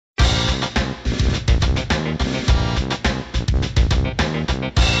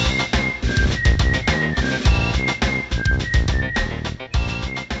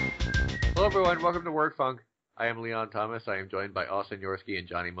everyone. Welcome to Word Funk. I am Leon Thomas. I am joined by Austin Yorsky and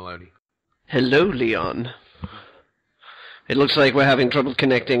Johnny Maloney. Hello, Leon. It looks like we're having trouble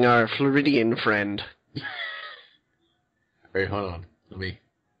connecting our Floridian friend. Wait, hold on. Let me...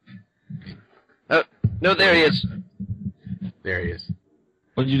 Oh, no, there he is. There he is.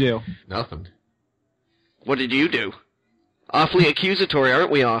 What did you do? Nothing. What did you do? Awfully accusatory,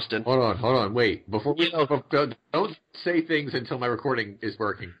 aren't we, Austin? Hold on, wait. Before we don't say things until my recording is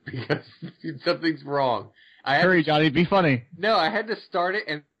working, because something's wrong. Hurry, Johnny, be funny. No, I had to start it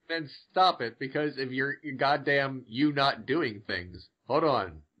and then stop it because of your goddamn you not doing things. Hold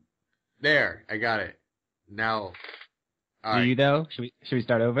on. There, I got it. Now. Do you, though? Should we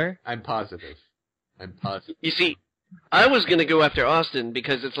start over? I'm positive. You see, I was going to go after Austin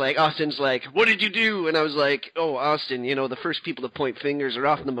because it's like, Austin's like, what did you do? And I was like, oh, Austin, you know, the first people to point fingers are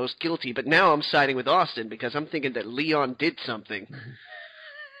often the most guilty. But now I'm siding with Austin because I'm thinking that Leon did something.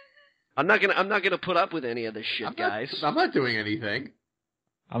 I'm not gonna put up with any of this shit, guys. I'm not doing anything.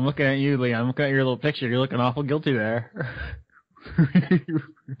 I'm looking at you, Leon. I'm looking at your little picture. You're looking awful guilty there.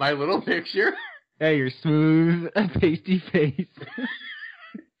 My little picture? Hey, your smooth, pasty face.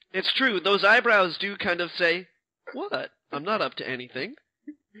 It's true. Those eyebrows do kind of say, what? I'm not up to anything.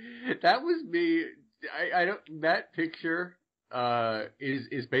 That was me. I don't. That picture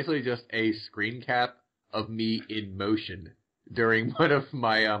is basically just a screen cap of me in motion during one of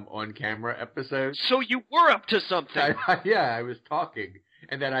my on-camera episodes. So you were up to something. I was talking,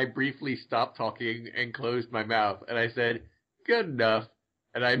 and then I briefly stopped talking and closed my mouth, and I said, "Good enough,"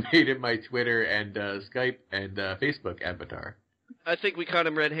 and I made it my Twitter and Skype and Facebook avatar. I think we caught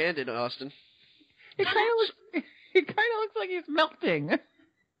him red-handed, Austin. It kind of looks like he's melting.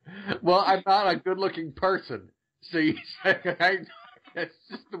 Well, I'm not a good-looking person, so that's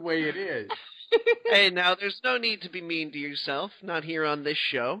just the way it is. Hey, now, there's no need to be mean to yourself, not here on this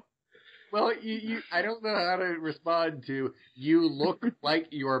show. Well, I don't know how to respond to, you look like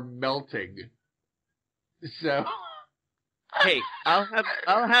you're melting. So... Hey, I'll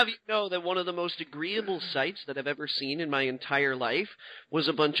have you know that one of the most agreeable sights that I've ever seen in my entire life was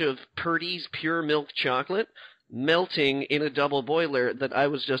a bunch of Purdy's pure milk chocolate melting in a double boiler that I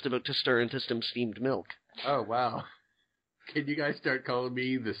was just about to stir into some steamed milk. Oh, wow. Can you guys start calling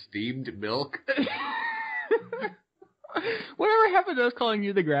me the steamed milk? Whatever happened to us calling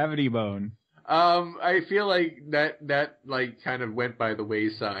you the gravity bone? I feel like that kind of went by the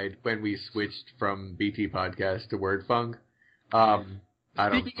wayside when we switched from BT Podcast to Word Funk.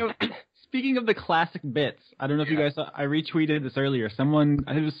 Speaking of the classic bits, I don't know if you guys saw, I retweeted this earlier. Someone,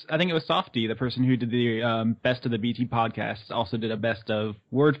 I think it was Softy, the person who did the best of the BT podcasts, also did a best of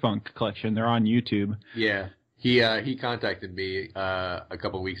Word Funk collection. They're on YouTube. Yeah, he contacted me a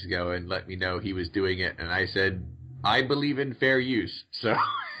couple weeks ago and let me know he was doing it, and I said I believe in fair use, so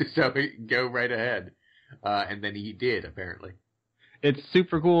go right ahead. And then he did, apparently. It's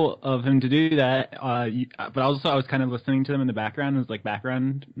super cool of him to do that, but also I was kind of listening to them in the background. It was like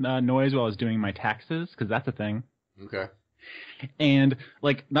background noise while I was doing my taxes, because that's a thing. Okay. And,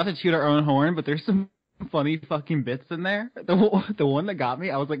 like, not to toot our own horn, but there's some funny fucking bits in there. The one that got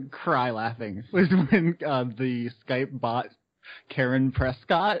me, I was like cry laughing, was when the Skype bot Karen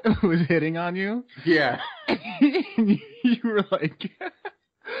Prescott was hitting on you. Yeah. And you were like,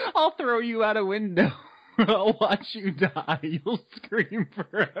 I'll throw you out a window. I'll watch you die. You'll scream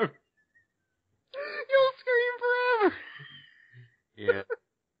forever. You'll scream forever. Yeah.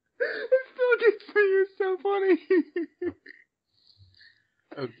 It still gets me. You're so funny.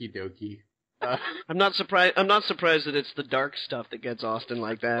 Okie dokie. I'm not surprised that it's the dark stuff that gets Austin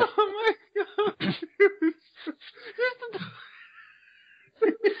like that. Oh my god.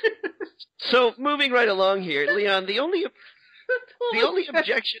 So, moving right along here, Leon, the only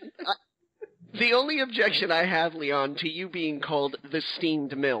objection I have, Leon, to you being called the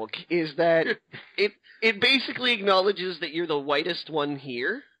steamed milk is that it basically acknowledges that you're the whitest one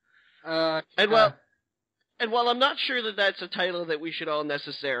here. And while I'm not sure that that's a title that we should all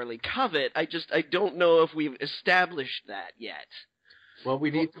necessarily covet, I don't know if we've established that yet. Well,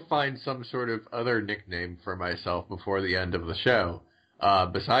 we need to find some sort of other nickname for myself before the end of the show,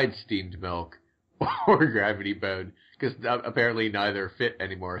 besides steamed milk or gravity bone, because apparently neither fit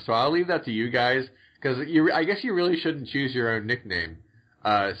anymore. So I'll leave that to you guys, because I guess you really shouldn't choose your own nickname.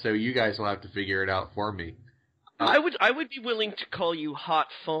 So you guys will have to figure it out for me. I would be willing to call you Hot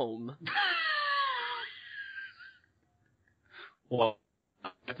Foam. Well,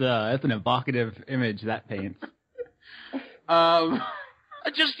 that's an evocative image that paints.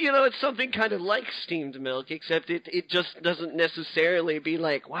 Just, it's something kind of like steamed milk, except it just doesn't necessarily be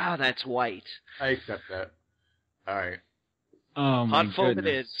like, wow, that's white. I accept that. All right. Oh, my Hot foam goodness.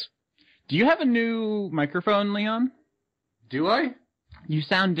 it is. Do you have a new microphone, Leon? Do I? You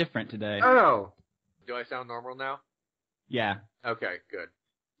sound different today. Oh. Do I sound normal now? Yeah. Okay, good.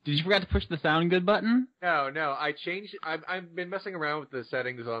 Did you forget to push the sound good button? No. I changed. I've been messing around with the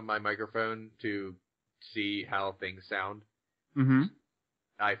settings on my microphone to see how things sound. Mm-hmm.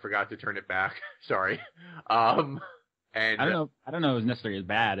 I forgot to turn it back. Sorry. And I don't know if it was necessarily as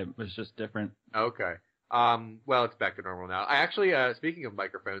bad. It was just different. Okay. Well, it's back to normal now. I actually, speaking of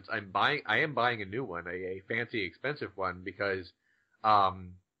microphones, I am buying a new one, a fancy, expensive one, because,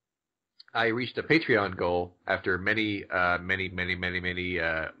 I reached a Patreon goal after many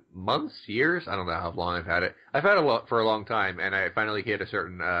months, years. I don't know how long I've had it. I've had it for a long time, and I finally hit a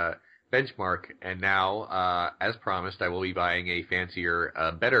certain, benchmark, and now, as promised, I will be buying a fancier,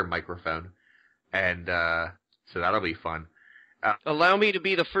 better microphone, and, so that'll be fun. Allow me to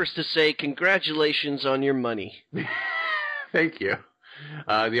be the first to say congratulations on your money. Thank you.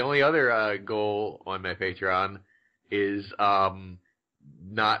 The only other goal on my Patreon is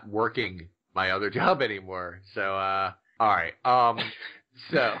not working my other job anymore. So, all right.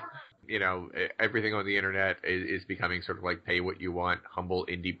 So, everything on the internet is becoming sort of like pay what you want, humble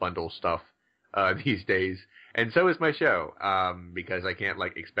indie bundle stuff these days. And so is my show, because I can't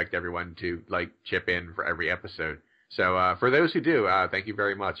expect everyone to chip in for every episode. So for those who do, thank you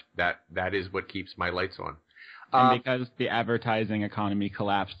very much. That is what keeps my lights on. And because the advertising economy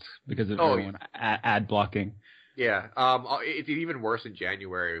collapsed because of everyone ad blocking. Yeah. It's even worse in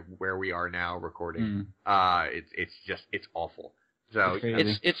January where we are now recording. It's awful. So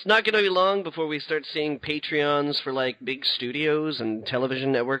it's not going to be long before we start seeing Patreons for big studios and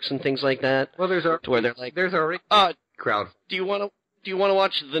television networks and things like that. Well, there's already crowd. Do you want to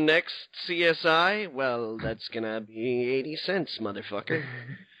watch the next CSI? Well, that's gonna be 80 cents, motherfucker.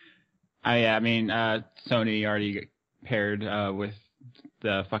 Sony already paired with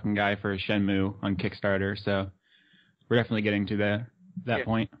the fucking guy for Shenmue on Kickstarter, so we're definitely getting to that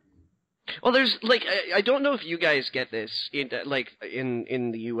point. Well, there's I don't know if you guys get this in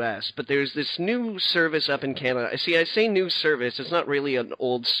the U.S., but there's this new service up in Canada. See, I say new service. It's not really an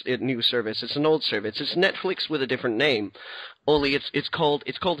new service. It's an old service. It's Netflix with a different name. Only it's called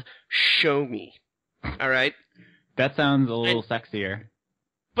Show Me. All right. That sounds a little sexier.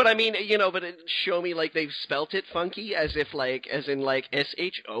 But I mean, Show Me they've spelt it funky, as in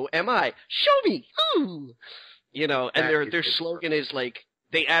SHOMI. Show me. Ooh. And their slogan is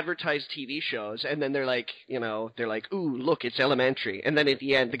they advertise TV shows, and then they're ooh, look, it's Elementary. And then at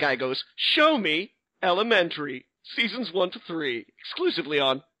the end, the guy goes, Show Me Elementary, seasons 1 to 3, exclusively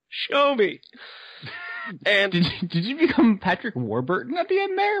on Show Me. And did you become Patrick Warburton at the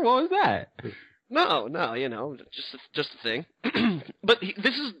end there? What was that? No, just a thing. But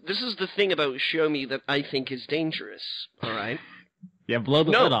this is the thing about Show Me that I think is dangerous. All right. Yeah, blow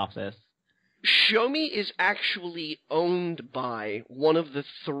the lid off this. Show Me is actually owned by one of the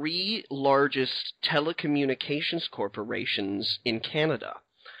 3 largest telecommunications corporations in Canada.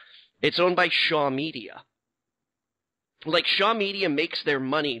 It's owned by Shaw Media. Shaw Media makes their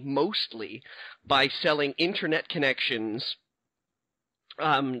money mostly by selling internet connections,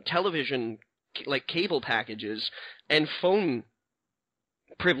 television, cable packages, and phone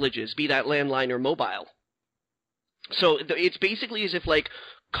privileges, be that landline or mobile. So it's basically as if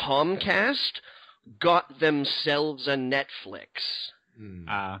Comcast got themselves a Netflix.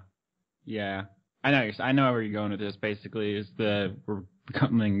 Yeah. I know where you're going with this. Basically, we're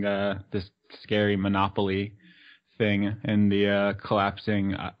becoming this scary monopoly thing and the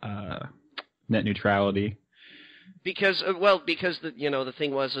collapsing net neutrality. Because the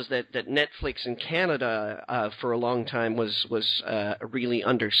thing was that Netflix in Canada for a long time was really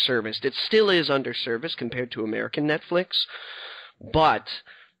underserviced. It still is underserviced compared to American Netflix, but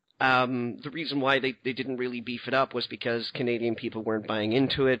the reason why they didn't really beef it up was because Canadian people weren't buying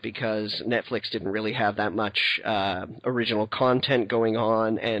into it, because Netflix didn't really have that much original content going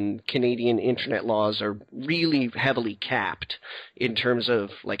on, and Canadian internet laws are really heavily capped in terms of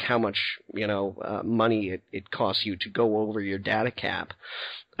how much money it costs you to go over your data cap.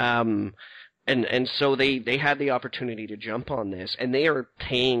 And so they had the opportunity to jump on this, and they are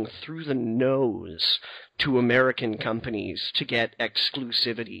paying through the nose to American companies to get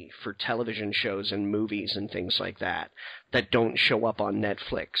exclusivity for television shows and movies and things like that don't show up on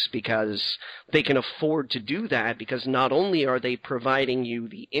Netflix, because they can afford to do that, because not only are they providing you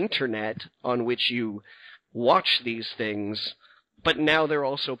the internet on which you watch these things, but now they're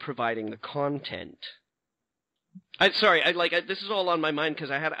also providing the content. This is all on my mind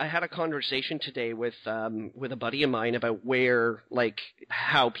because I had a conversation today with a buddy of mine about where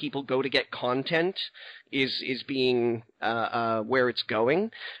how people go to get content is being where it's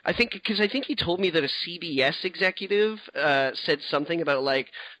going. I think he told me that a CBS executive said something about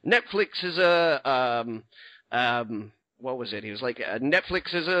Netflix is what was it? He was like,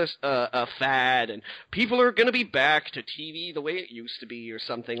 Netflix is a fad, and people are going to be back to TV the way it used to be, or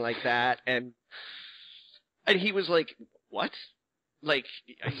something like that. And he was like, what?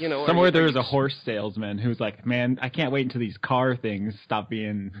 Somewhere there was a horse salesman who's like, man, I can't wait until these car things stop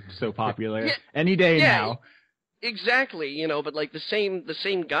being so popular. Any day now. Exactly, but the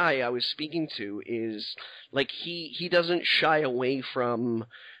same guy I was speaking to is he doesn't shy away from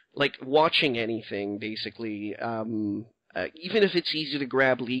watching anything, basically, even if it's easy to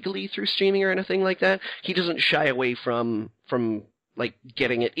grab legally through streaming or anything like that. He doesn't shy away from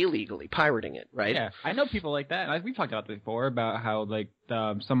getting it illegally, pirating it, right? Yeah, I know people like that. We've talked about this before, about how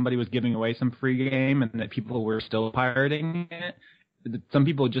somebody was giving away some free game and that people were still pirating it. Some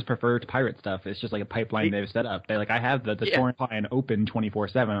people just prefer to pirate stuff. It's just like a pipeline they've set up. I have the torrent client open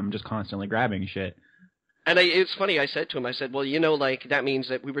 24/7. I'm just constantly grabbing shit. And it's funny, I said to him, well, that means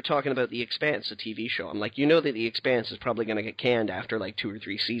that we were talking about The Expanse, a TV show. I'm like, that The Expanse is probably going to get canned after 2 or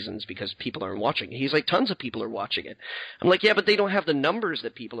 3 seasons because people aren't watching it. He's like, tons of people are watching it. I'm like, yeah, but they don't have the numbers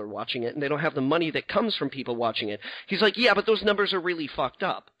that people are watching it, and they don't have the money that comes from people watching it. He's like, yeah, but those numbers are really fucked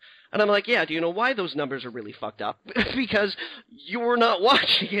up. And I'm like, yeah, do you know why those numbers are really fucked up? Because you're not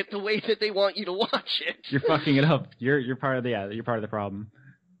watching it the way that they want you to watch it. You're fucking it up. You're part of the problem.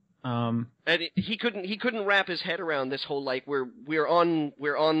 And he couldn't wrap his head around this whole we're on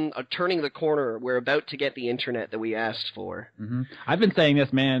turning the corner. We're about to get the internet that we asked for. Mm-hmm. I've been saying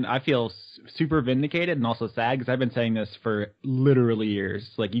this, man. I feel super vindicated and also sad because I've been saying this for literally years.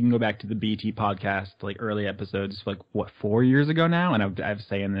 You can go back to the BT podcast, early episodes, 4 years ago now, and I've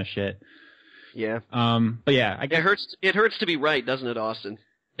saying this shit. Yeah. But yeah, I guess it hurts to be right, doesn't it, Austin?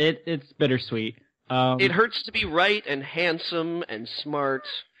 It's bittersweet. It hurts to be right and handsome and smart.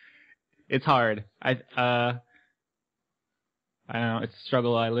 It's hard. I don't know. It's a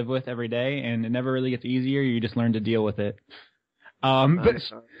struggle I live with every day, and it never really gets easier. You just learn to deal with it. I'm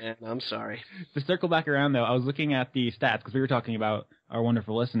sorry, man. I'm sorry. To circle back around, though, I was looking at the stats because we were talking about our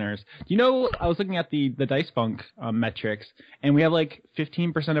wonderful listeners. I was looking at the Dice Funk metrics, and we have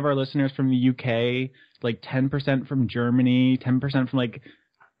 15% of our listeners from the UK, 10% from Germany, 10% from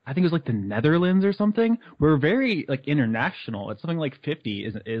I think it was the Netherlands or something. We're very international. It's something like 50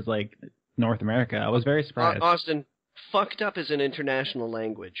 is North America. I was very surprised. Austin, fucked up is an international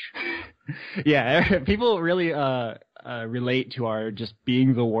language. Yeah, people really relate to our just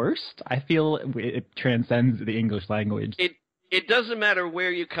being the worst. I feel it transcends the English language. It doesn't matter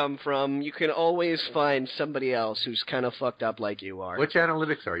where you come from. You can always find somebody else who's kind of fucked up like you are. Which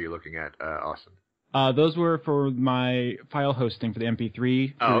analytics are you looking at, Austin? Those were for my file hosting for the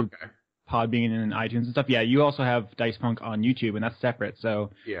MP3. Oh, okay. Podbean and iTunes and stuff. Yeah, you also have Dicepunk on YouTube, and that's separate. So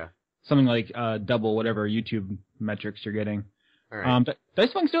yeah, something like double whatever YouTube metrics you're getting. All right. But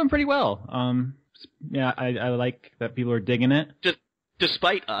Dicepunk's doing pretty well. Yeah, I like that people are digging it.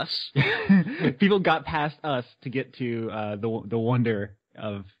 Despite us, people got past us to get to the wonder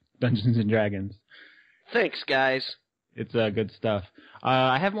of Dungeons and Dragons. Thanks, guys. It's good stuff.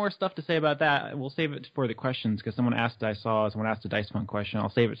 I have more stuff to say about that. We'll save it for the questions because someone asked a Dicepunk question. I'll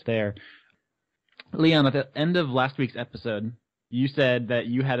save it there. Leon, at the end of last week's episode, you said that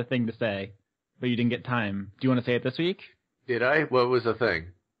you had a thing to say, but you didn't get time. Do you want to say it this week? Did I? What was the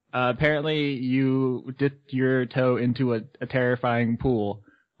thing? Apparently, you dipped your toe into a terrifying pool.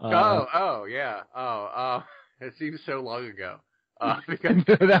 Yeah. It seems so long ago. Because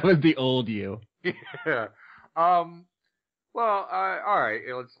that was the old you. Yeah. Well, all right.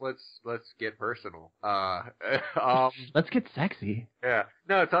 Let's get personal. Let's get sexy. Yeah.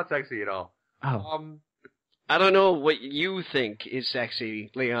 No, it's not sexy at all. Oh. I don't know what you think is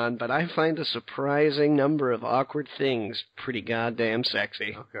sexy, Leon, but I find a surprising number of awkward things pretty goddamn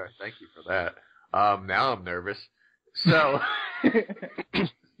sexy. Okay, thank you for that. Now I'm nervous. So,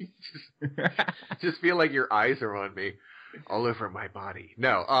 just feel like your eyes are on me, all over my body.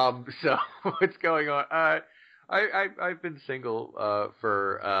 No. So what's going on? I've been single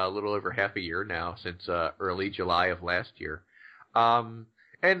for a little over half a year now, since early July of last year.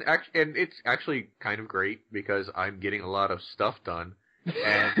 And it's actually kind of great because I'm getting a lot of stuff done.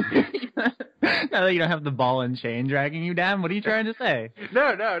 And now that you don't have the ball and chain dragging you down, what are you trying to say?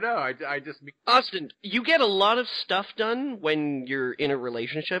 No. I just mean... Austin, you get a lot of stuff done when you're in a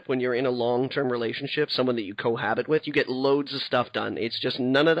relationship, when you're in a long-term relationship, someone that you cohabit with. You get loads of stuff done. It's just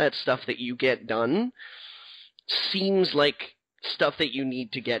none of that stuff that you get done seems like stuff that you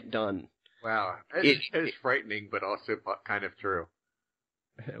need to get done. Wow. It's frightening, but also kind of true.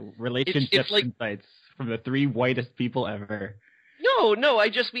 Relationship it's like, insights from the 3 whitest people ever. No, I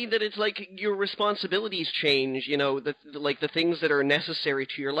just mean that it's like your responsibilities change, the things that are necessary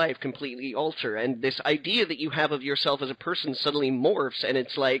to your life completely alter, and this idea that you have of yourself as a person suddenly morphs, and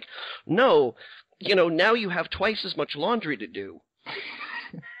it's like, no, now you have twice as much laundry to do.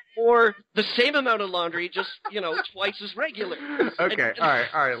 Or the same amount of laundry, just, twice as regular. Okay, all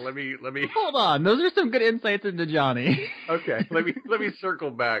right, let me... Hold on, those are some good insights into Johnny. Okay, let me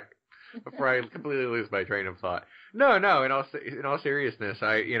circle back before I completely lose my train of thought. No, in all seriousness,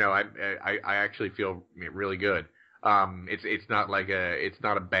 I actually feel really good. It's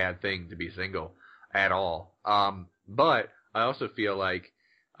not a bad thing to be single at all. But I also feel like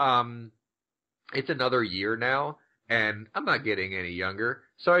it's another year now, and I'm not getting any younger,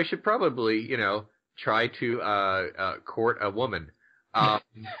 so I should probably, try to court a woman. Oh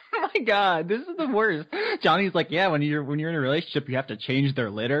my God, this is the worst. Johnny's like, yeah, when you're in a relationship, you have to change their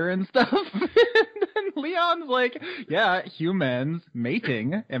litter and stuff. And Leon's like, yeah, humans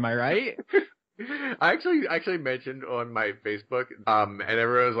mating. Am I right? I actually mentioned on my Facebook, and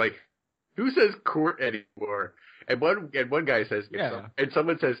everyone was like, "Who says court anymore?" And one guy says, and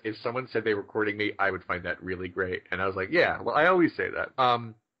someone says, if someone said they were courting me, I would find that really great. And I was like, yeah, well, I always say that.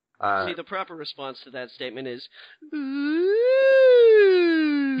 See, the proper response to that statement is,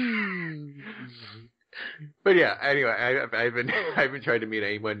 but yeah, anyway, I've been trying to meet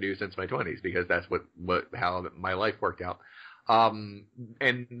anyone new since my 20s because that's how my life worked out. And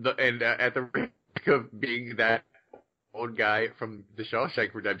at the risk of being that old guy from the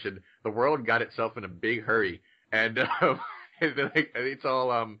Shawshank Redemption, the world got itself in a big hurry, and it's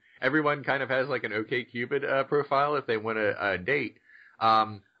all everyone kind of has like an OkCupid profile if they want to date.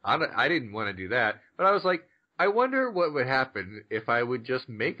 I didn't want to do that, but I was like, I wonder what would happen if I would just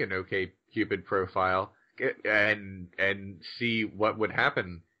make an OkCupid profile and see what would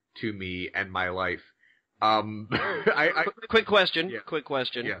happen to me and my life. Quick question. Yeah. Quick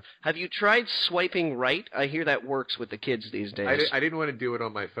question. Yeah. Have you tried swiping right? I hear that works with the kids these days. I didn't want to do it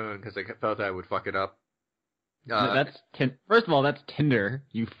on my phone because I felt I would fuck it up. First of all, that's Tinder,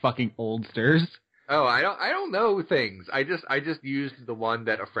 you fucking oldsters. Oh, I don't know things. I just used the one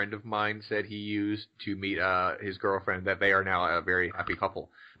that a friend of mine said he used to meet his girlfriend, that they are now a very happy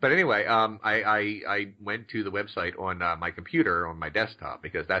couple. But anyway, I went to the website on my computer, on my desktop,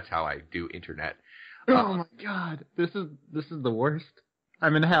 because that's how I do internet. Oh my God, this is the worst.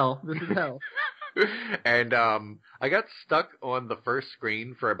 I'm in hell. This is hell. And I got stuck on the first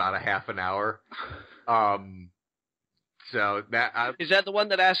screen for about a half an hour. So that is that the one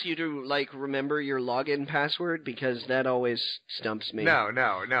that asks you to remember your login password, because that always stumps me. No.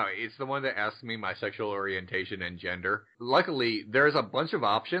 It's the one that asks me my sexual orientation and gender. Luckily, there's a bunch of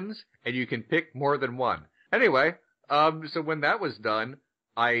options, and you can pick more than one. Anyway, so when that was done,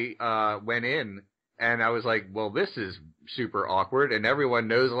 I went in. And I was like, well, this is super awkward, and everyone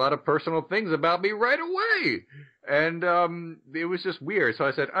knows a lot of personal things about me right away. And it was just weird. So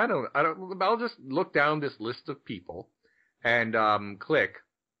I said, I'll just look down this list of people and click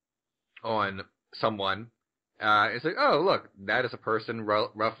on someone. It's like, oh, look, that is a person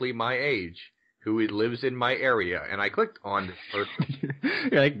roughly my age who lives in my area. And I clicked on this person.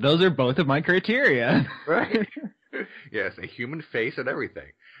 You're like, those are both of my criteria. Right? Yes, a human face and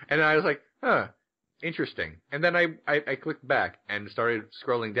everything. And I was like, huh. Interesting. And then I clicked back and started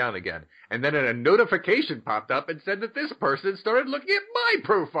scrolling down again. And then a notification popped up and said that this person started looking at my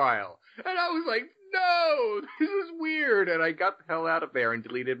profile. And I was like, no, this is weird. And I got the hell out of there and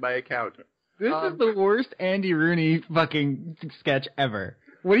deleted my account. This is the worst Andy Rooney fucking sketch ever.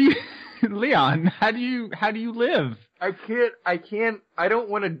 What do you, Leon, how do you live? I don't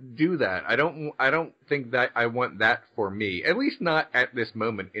want to do that. I don't think that I want that for me. At least not at this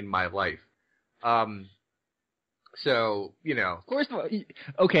moment in my life. So, Of course,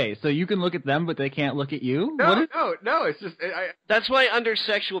 okay, so you can look at them, but they can't look at you? No, it's just... That's why under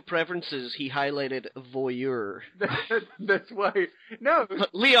sexual preferences, he highlighted voyeur. That's why... No.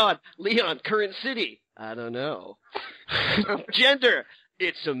 Leon, current city. I don't know. Gender.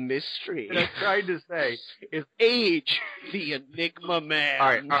 It's a mystery. What I'm trying to say is... Age. The Enigma Man.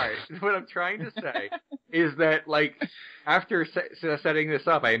 All right. What I'm trying to say is that, after setting this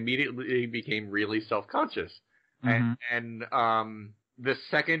up, I immediately became really self-conscious. Mm-hmm. And the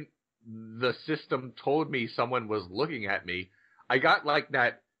second the system told me someone was looking at me, I got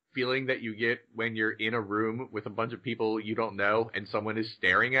that feeling that you get when you're in a room with a bunch of people you don't know and someone is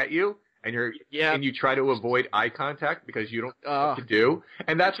staring at you. and Yeah. and you try to avoid eye contact because you don't know what to do.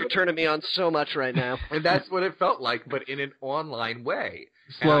 And that's You're what, turning me on so much right now. and that's what it felt like, but in an online way.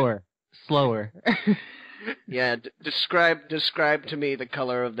 Slower. Yeah, describe to me the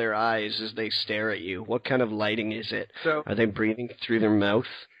color of their eyes as they stare at you. What kind of lighting is it? So Are they breathing through their mouth?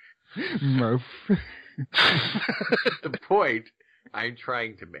 Murph. the point I'm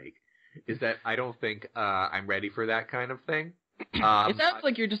trying to make is that I don't think I'm ready for that kind of thing. It sounds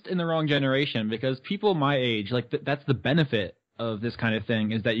like you're just in the wrong generation, because people my age, like, that's the benefit of this kind of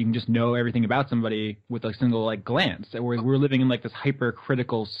thing, is that you can just know everything about somebody with a single, like, glance. And we're living in, like, this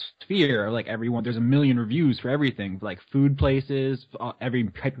hypercritical sphere of, like, everyone. There's a million reviews for everything, like food places, every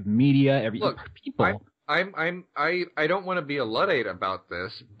type of media, people. I don't want to be a Luddite about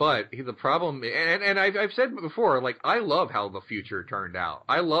this, but the problem, and I've said before, like, I love how the future turned out.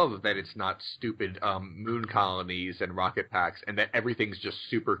 I love that it's not stupid moon colonies and rocket packs, and that everything's just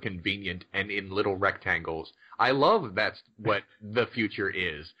super convenient and in little rectangles. I love that's what the future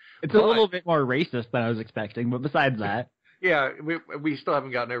is. It's a little bit more racist than I was expecting, but besides that. Yeah, we still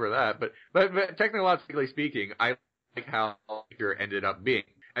haven't gotten over that, but technologically speaking, I like how the future ended up being.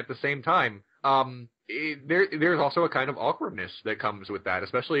 At the same time, there's also a kind of awkwardness that comes with that,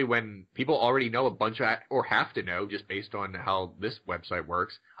 especially when people already know a bunch of, or have to know, just based on how this website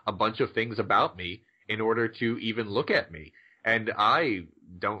works, a bunch of things about me in order to even look at me. And I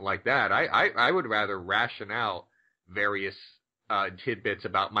don't like that. I would rather ration out various tidbits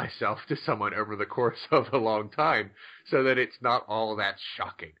about myself to someone over the course of a long time so that it's not all that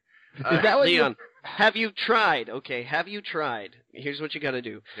shocking. Is that what Leon, have you tried? Okay, have you tried? Here's what you got to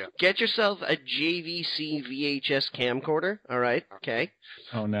do. Yeah. Get yourself a JVC VHS camcorder, all right? Okay.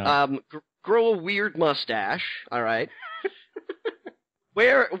 Oh, no. Grow a weird mustache, all right?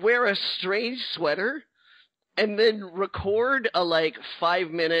 Wear a strange sweater, and then record a,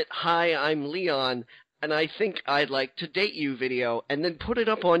 5-minute, "Hi, I'm Leon, and I think I'd like to date you" video, and then put it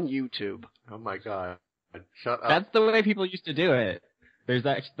up on YouTube. Oh, my God. Shut up. That's the way people used to do it.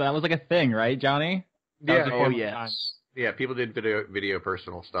 That was like a thing, right, Johnny? Yeah. Oh, yes. Yeah, people did video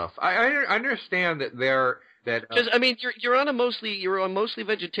personal stuff. I understand that I mean, you're on mostly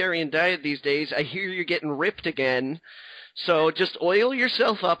vegetarian diet these days. I hear you're getting ripped again, so just oil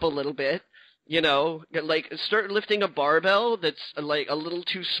yourself up a little bit. You know, start lifting a barbell that's a little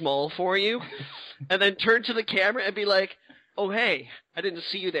too small for you, and then turn to the camera and be like, "Oh, hey, I didn't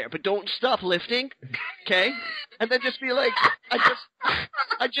see you there, but don't stop lifting, okay?" And then just be like,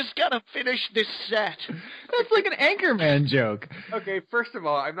 I just gotta finish this set. That's like an Anchorman joke. Okay, first of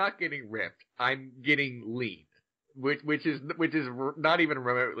all, I'm not getting ripped. I'm getting lean, which is not even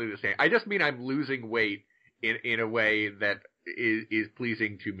remotely the same. I just mean I'm losing weight in a way that is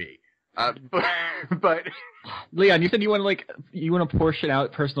pleasing to me. But Leon, you said you want to portion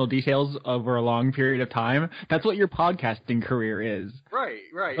out personal details over a long period of time. That's what your podcasting career is.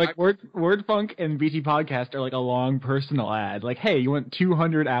 Right. Like Wordfunk and BT Podcast are like a long personal ad. Like, hey, you want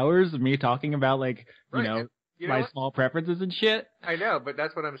 200 hours of me talking about my small preferences and shit? I know, but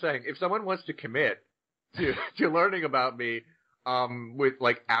that's what I'm saying. If someone wants to commit to learning about me, with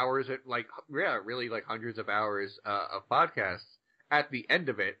hours at really hundreds of hours of podcasts. At the end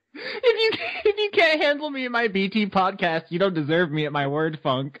of it, if you can't handle me in my BT Podcast, you don't deserve me at my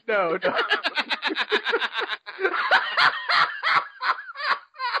Wordfunk. No.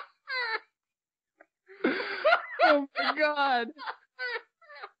 Oh my God.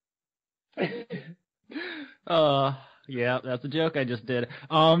 Yeah, that's a joke I just did.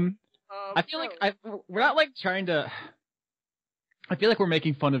 I feel like we're not trying to. I feel like we're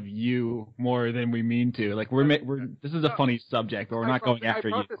making fun of you more than we mean to. Like this is a funny subject, but we're not going after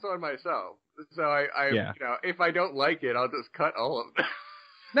you. I brought this on myself, so I yeah. If I don't like it, I'll just cut all of it.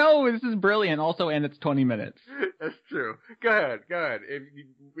 No, this is brilliant. Also, and it's 20 minutes. That's true. Go ahead. Go ahead.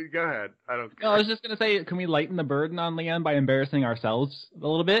 I don't care. No, I was just gonna say, can we lighten the burden on Leon by embarrassing ourselves a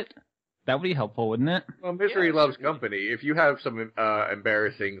little bit? That would be helpful, wouldn't it? Well, misery loves company. If you have some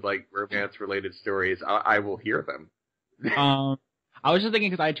embarrassing romance-related stories, I will hear them. I was just thinking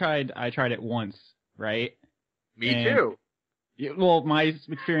because I tried it once, right? Me too. Well, my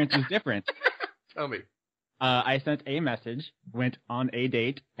experience was different. Tell me. I sent a message, went on a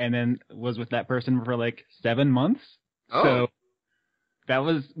date, and then was with that person for 7 months. Oh. So that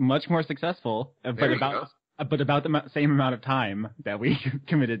was much more successful, but about the same amount of time that we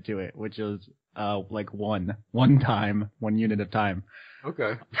committed to it, which was one unit of time.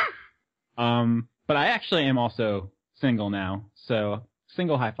 Okay. But I actually am also single now, so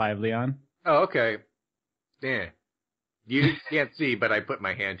single high five, Leon. Oh, okay. Yeah. You can't see, but I put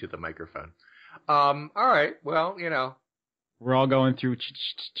my hand to the microphone. All right. Well, We're all going through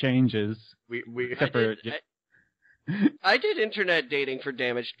changes. Except for I did internet dating for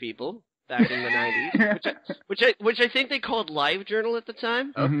damaged people back in the 90s, which I think they called LiveJournal at the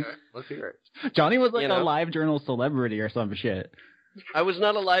time. Okay, let's hear it. Johnny was like a LiveJournal celebrity or some shit. I was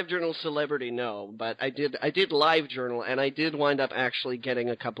not a LiveJournal celebrity, no, but I did LiveJournal, and I did wind up actually getting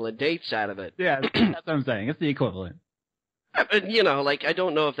a couple of dates out of it. Yeah, that's what I'm saying. It's the equivalent. You know, like, I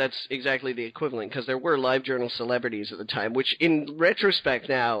don't know if that's exactly the equivalent, because there were LiveJournal celebrities at the time, which, in retrospect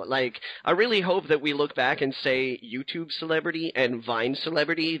now, like, I really hope that we look back and say YouTube celebrity and Vine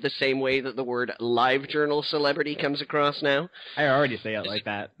celebrity the same way that the word LiveJournal celebrity comes across now. I already say it like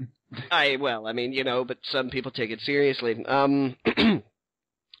that. Well, I mean, you know, but some people take it seriously.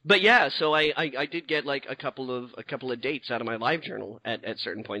 But yeah, so I did get like a couple of dates out of my LiveJournal at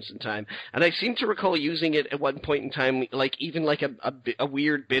certain points in time, and I seem to recall using it at one point in time, like even like a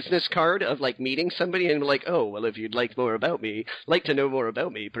weird business card of like meeting somebody and like, oh well, if you'd like to know more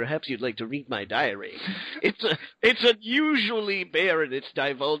about me, perhaps you'd like to read my diary. It's unusually bare in its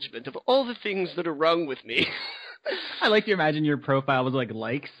divulgement of all the things that are wrong with me. I like to imagine your profile was like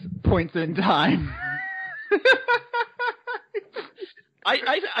likes, points in time.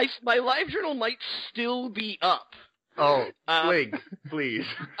 My LiveJournal might still be up. Oh, link, please.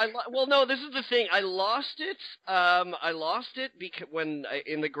 Well, no, this is the thing. I lost it. When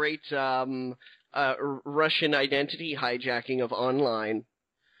in the great Russian identity hijacking of online.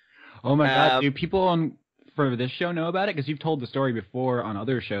 Oh my God! Do people for this show know about it? Because you've told the story before on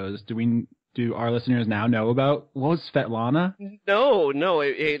other shows. Do our listeners now know about what was Svetlana? No.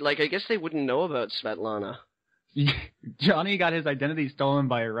 Like I guess they wouldn't know about Svetlana. Johnny got his identity stolen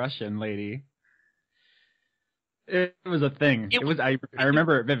by a Russian lady. It was a thing. I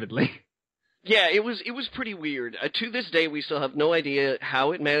remember it vividly. Yeah, it was pretty weird. To this day, we still have no idea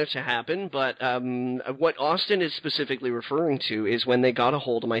how it managed to happen, but what Austin is specifically referring to is when they got a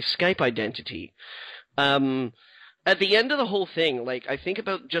hold of my Skype identity. At the end of the whole thing, like, I think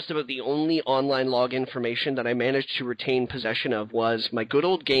just about the only online log information that I managed to retain possession of was my good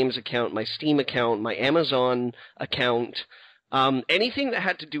old games account, my Steam account, my Amazon account, anything that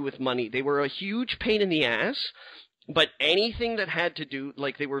had to do with money. They were a huge pain in the ass, but anything that had to do,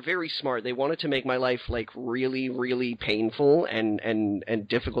 like, they were very smart. They wanted to make my life, like, really, really painful and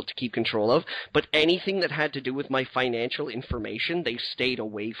difficult to keep control of, but anything that had to do with my financial information, they stayed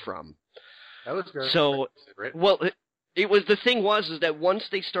away from. That was very well, the thing was that once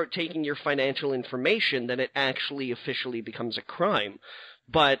they start taking your financial information, then it actually officially becomes a crime.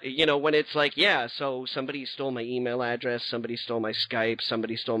 But, you know, when it's like, yeah, so somebody stole my email address, somebody stole my Skype,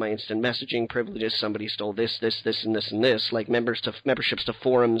 somebody stole my instant messaging privileges, somebody stole this, and this, like memberships to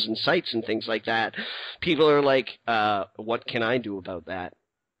forums and sites and things like that, people are like, what can I do about that?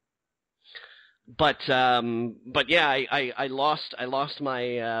 But yeah, I lost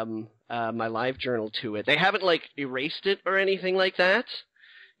my my LiveJournal to it. They haven't like erased it or anything like that.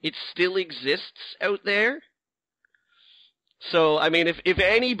 It still exists out there. So I mean, if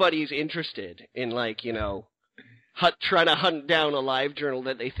anybody's interested in like, you know, trying to hunt down a LiveJournal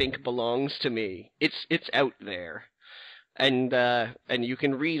that they think belongs to me, it's out there. And you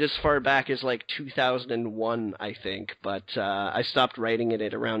can read as far back as like 2001, I think, but I stopped writing it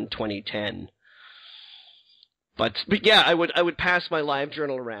at around 2010. But yeah, I would pass my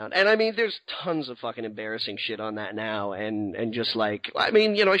LiveJournal around, and I mean, there's tons of fucking embarrassing shit on that now, and just like, I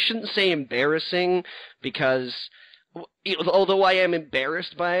mean, you know, I shouldn't say embarrassing because although I am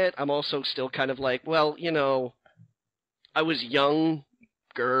embarrassed by it, I'm also still kind of like, well, you know, I was younger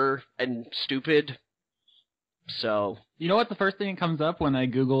and stupid, so. You know what? The first thing that comes up when I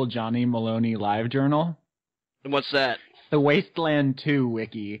Google Johnny Maloney LiveJournal? What's that? The Wasteland 2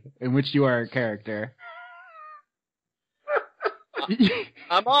 wiki, in which you are a character.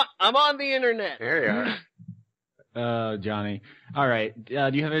 I'm on the internet. There you are. Johnny. All right. Do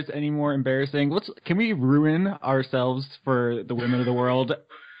you have any more embarrassing? Can we ruin ourselves for the women of the world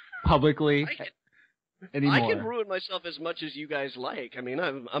publicly? Anymore? I can ruin myself as much as you guys like. I mean,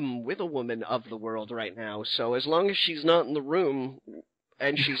 I'm with a woman of the world right now, so as long as she's not in the room,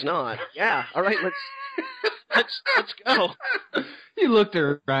 and she's not, yeah. All right, let's go. You looked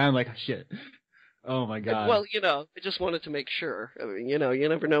around like, shit. Oh, my God. Well, you know, I just wanted to make sure. I mean, you know, you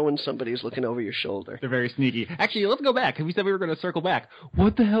never know when somebody's looking over your shoulder. They're very sneaky. Actually, let's go back, because we said we were going to circle back.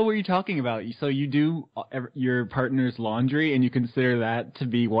 What the hell were you talking about? So you do your partner's laundry, and you consider that to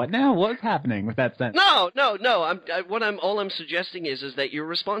be what now? What's happening with that sentence? No. All I'm suggesting is that your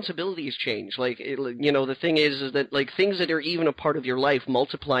responsibilities change. Like, you know, the thing is that, like, things that are even a part of your life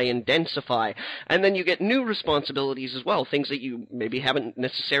multiply and densify, and then you get new responsibilities as well, things that you maybe haven't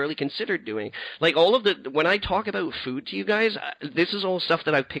necessarily considered doing. Like, all of when I talk about food to you guys, this is all stuff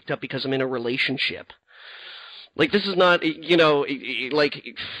that I've picked up because I'm in a relationship. Like, this is not,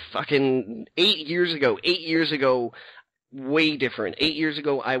 like, fucking 8 years ago, way different. 8 years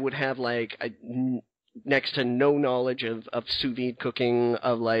ago, I would have, like, next to no knowledge of sous vide cooking,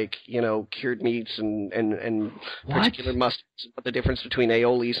 of, like, cured meats and particular mustards, what the difference between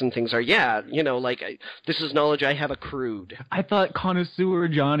aiolis and things are. Yeah, this is knowledge I have accrued. I thought Connoisseur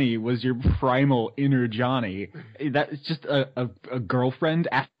Johnny was your primal inner Johnny. That is just a girlfriend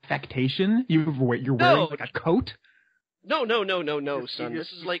affectation? You're wearing, like, a coat? No, son.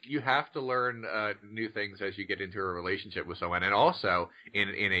 This is like... You have to learn new things as you get into a relationship with someone. And also,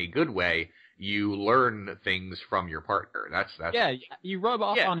 in a good way, you learn things from your partner. That's Yeah, you rub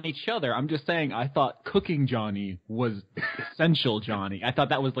off on each other. I'm just saying, I thought cooking Johnny was essential Johnny. I thought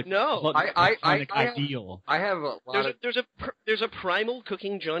that was like ideal. I have a lot there's a primal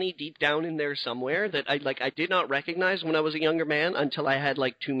cooking Johnny deep down in there somewhere that I did not recognize when I was a younger man until I had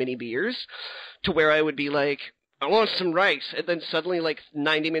like too many beers, to where I would be like, I want some rice, and then suddenly like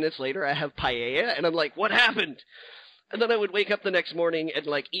 90 minutes later I have paella, and I'm like, what happened? And then I would wake up the next morning and,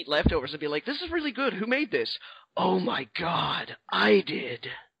 like, eat leftovers and be like, this is really good. Who made this? Oh, my God. I did.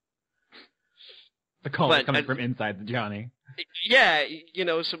 The call is coming from inside the Johnny. Yeah,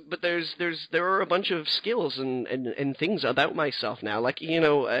 but there are a bunch of skills and things about myself now. Like,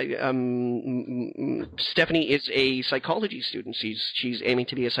 Stephanie is a psychology student. She's aiming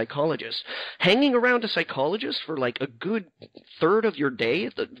to be a psychologist. Hanging around a psychologist for, like, a good third of your day,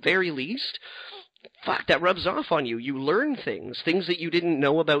 at the very least... Fuck, that rubs off on you. You learn things that you didn't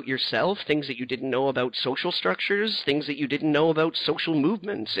know about yourself, things that you didn't know about social structures, things that you didn't know about social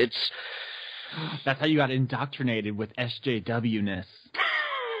movements. That's how you got indoctrinated with SJW-ness.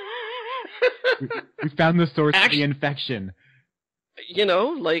 we found the source of the infection.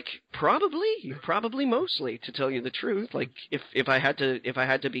 Probably mostly, to tell you the truth. Like, if I had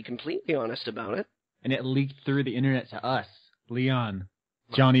to be completely honest about it. And it leaked through the internet to us, Leon.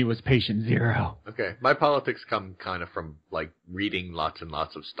 Johnny was patient zero. Okay, my politics come kind of from, like, reading lots and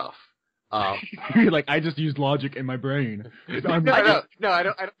lots of stuff. You're like, I just used logic in my brain. I don't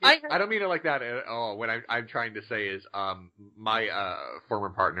mean it like that at all. What I'm trying to say is, my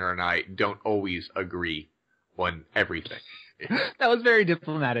former partner and I don't always agree on everything. That was very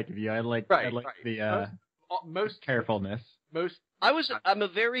diplomatic of you. I like the most carefulness. I was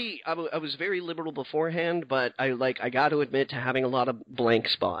very liberal beforehand, but I got to admit to having a lot of blank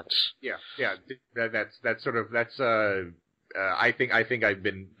spots. Yeah. I think I've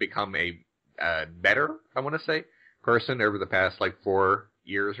become a better, I want to say, person over the past like 4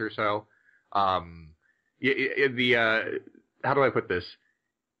 years or so. How do I put this?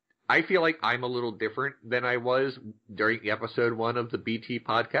 I feel like I'm a little different than I was during episode 1 of the BT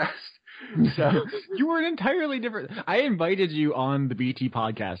podcast. So you were an entirely different. I invited you on the BT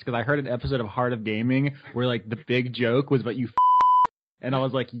podcast because I heard an episode of Heart of Gaming where like the big joke was about you, and I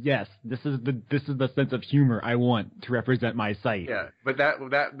was like, yes, this is the sense of humor I want to represent my site. Yeah, but that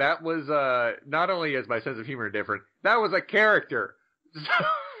was not only is my sense of humor different, that was a character. So,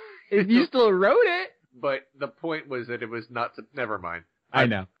 if you still wrote it, but the point was that it was not. Never mind. I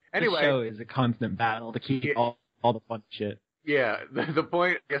know. Anyway, the show is a constant battle to keep all the fun shit. Yeah, the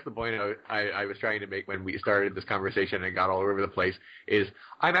point I was trying to make when we started this conversation and got all over the place is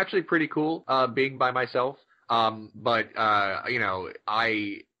I'm actually pretty cool being by myself. But I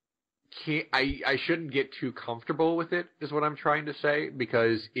shouldn't get too comfortable with it is what I'm trying to say,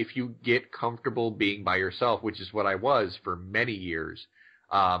 because if you get comfortable being by yourself, which is what I was for many years,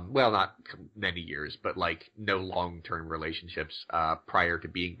 well, not many years, but like no long-term relationships prior to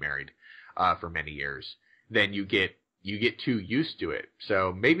being married for many years, then you get too used to it.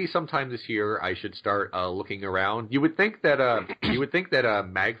 So maybe sometime this year I should start looking around. You would think that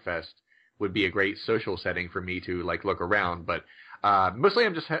MagFest would be a great social setting for me to like look around, but mostly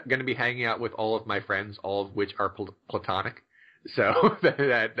I'm just going to be hanging out with all of my friends, all of which are platonic. So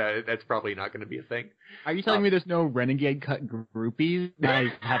that's probably not going to be a thing. Are you telling me there's no Renegade Cut groupies?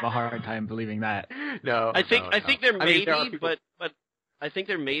 I have a hard time believing that. No, I think there may be, but I think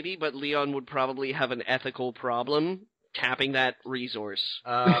there may be, but Leon would probably have an ethical problem tapping that resource.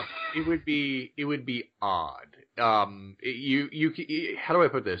 It would be odd. How do I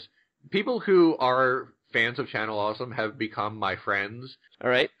put this? People who are fans of Channel Awesome have become my friends.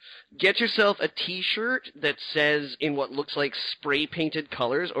 All right. Get yourself a T-shirt that says in what looks like spray-painted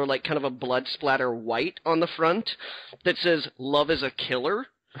colors or like kind of a blood splatter white on the front that says "Love is a Killer."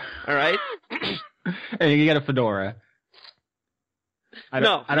 All right. And you get a fedora. I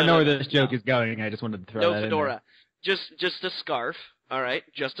don't know where this joke is going. I just wanted to throw that in there. No fedora. Just a scarf. All right,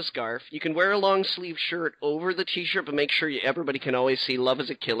 just a scarf. You can wear a long sleeve shirt over the t-shirt, but make sure everybody can always see "Love is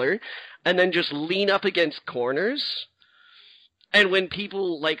a Killer," and then just lean up against corners. And when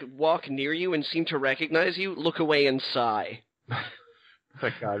people like walk near you and seem to recognize you, look away and sigh. Oh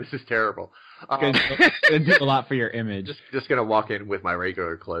God, this is terrible. It'd do a lot for your image. Just gonna walk in with my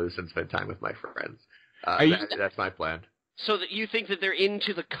regular clothes and spend time with my friends. That's my plan. So that you think that they're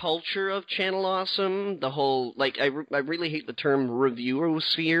into the culture of Channel Awesome, the whole like I really hate the term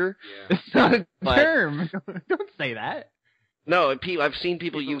reviewosphere. Yeah. It's not a term. Don't say that. No, I've seen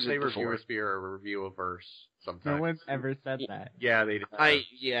people use it before. Reviewosphere or reviewoverse sometimes. No one's ever said that. Yeah, they.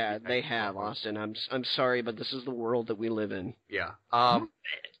 They have, Austin. I'm sorry, but this is the world that we live in. Yeah.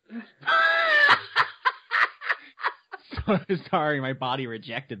 Sorry, my body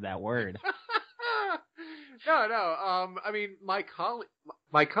rejected that word. No. I mean, my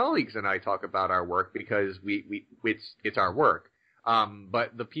colleagues and I talk about our work because it's our work.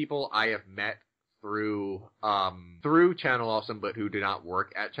 But the people I have met through Channel Awesome, but who do not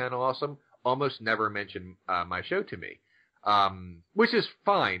work at Channel Awesome, almost never mention my show to me, which is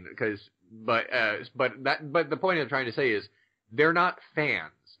fine but the point I'm trying to say is they're not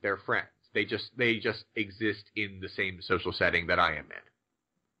fans, they're friends. They just exist in the same social setting that I am in.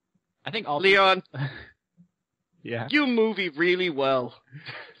 I think all Leon. Yeah. You movie really well.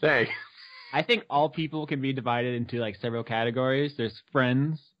 Thanks. I think all people can be divided into like several categories. There's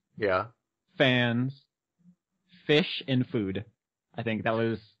friends, yeah, fans, fish, and food. I think that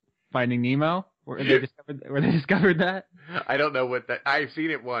was Finding Nemo. Where they discovered that. I don't know what that. I've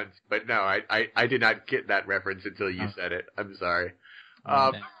seen it once, but no, I did not get that reference until you said it. I'm sorry.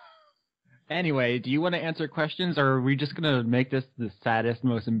 Anyway, do you want to answer questions, or are we just gonna make this the saddest,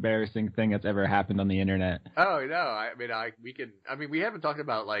 most embarrassing thing that's ever happened on the internet? Oh no! We haven't talked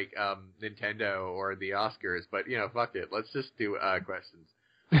about like Nintendo or the Oscars, but fuck it. Let's just do questions.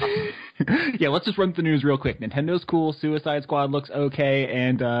 Yeah, let's just run through the news real quick. Nintendo's cool, Suicide Squad looks okay,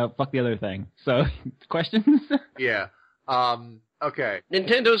 and fuck the other thing. So, questions? Yeah. Okay.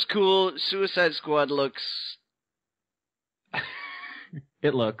 Nintendo's cool, Suicide Squad looks...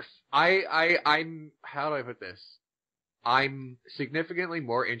 It looks. I'm how do I put this? I'm significantly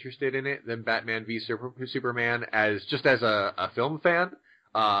more interested in it than Batman v Superman as a film fan.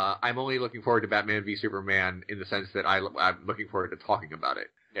 I'm only looking forward to Batman v Superman in the sense that I'm looking forward to talking about it.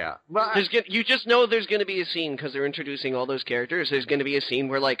 Yeah. You just know there's going to be a scene because they're introducing all those characters. There's going to be a scene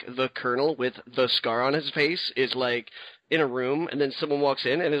where like the Colonel with the scar on his face is like in a room, and then someone walks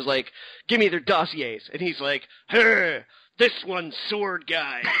in and is like, "Give me their dossiers," and he's like, "Hey, this one's sword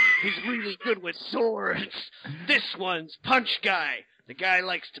guy. He's really good with swords. This one's punch guy. The guy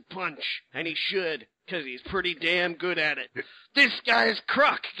likes to punch, and he should, because he's pretty damn good at it. This guy's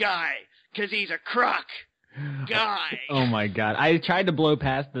croc guy, because he's a croc guy." Oh my god. I tried to blow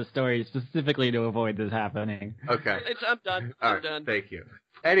past the story specifically to avoid this happening. Okay. I'm done. I'm done. Thank you.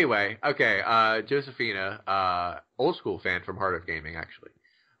 Anyway, okay, Josephina, old school fan from Heart of Gaming, actually,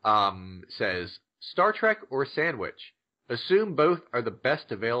 says, Star Trek or sandwich? Assume both are the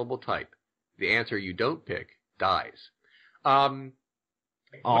best available type. The answer you don't pick dies.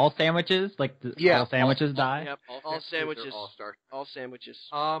 All sandwiches? All sandwiches die? Yep, all sandwiches. All sandwiches.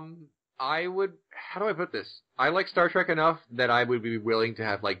 I would, how do I put this? I like Star Trek enough that I would be willing to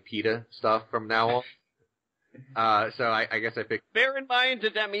have, like, PETA stuff from now on. So I guess I picked... Bear in mind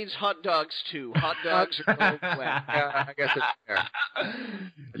that means hot dogs, too. Hot dogs are going wet. Yeah, I guess it's fair.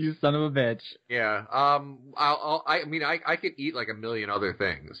 You son of a bitch. Yeah. I could eat, like, a million other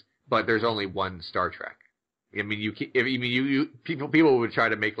things, but there's only one Star Trek. I mean, people would try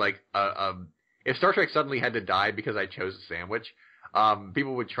to make, like, if Star Trek suddenly had to die because I chose a sandwich,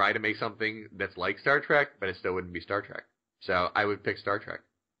 people would try to make something that's like Star Trek, but it still wouldn't be Star Trek. So I would pick Star Trek.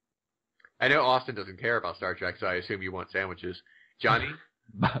 I know Austin doesn't care about Star Trek, so I assume you want sandwiches. Johnny?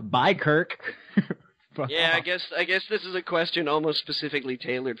 Bye, Kirk. Yeah, I guess this is a question almost specifically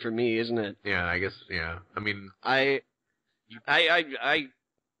tailored for me, isn't it? Yeah, I guess, yeah. I mean... I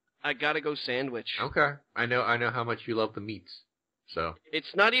gotta go sandwich. Okay. I know how much you love the meats. So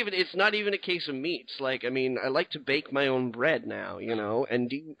it's not even a case of meats. Like, I mean, I like to bake my own bread now, and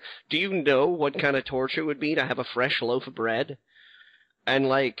do you know what kind of torture it would be to have a fresh loaf of bread? And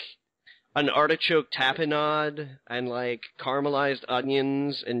like an artichoke tapenade and like caramelized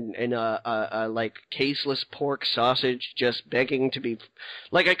onions and a like caseless pork sausage just begging to be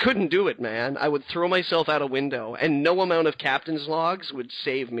like, I couldn't do it, man. I would throw myself out a window, and no amount of captain's logs would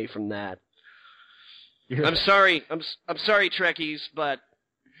save me from that. I'm sorry, Trekkies, but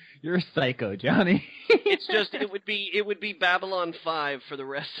you're a psycho, Johnny. It's just it would be Babylon 5 for the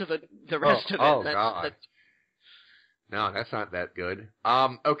rest of it. Oh God. No, that's not that good.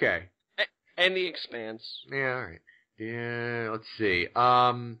 Okay. And The Expanse. Yeah, all right. Yeah, let's see.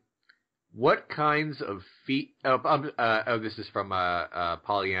 What kinds of feet? This is from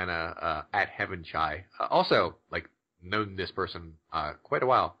Pollyanna at Heaven Chai. Also, like, known this person quite a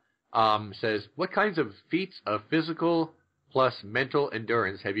while. Says, what kinds of feats of physical plus mental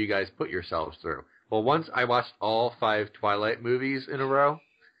endurance have you guys put yourselves through? Well, once I watched all 5 Twilight movies in a row,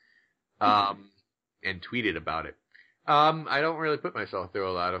 and tweeted about it. I don't really put myself through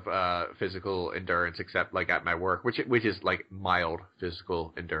a lot of physical endurance except like at my work, which is like mild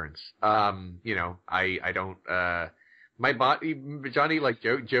physical endurance. I don't my body. Johnny like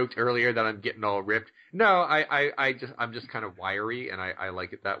joked earlier that I'm getting all ripped. No, I'm just kind of wiry and I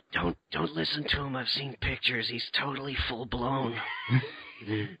like it that way. Don't listen to him. I've seen pictures. He's totally full blown.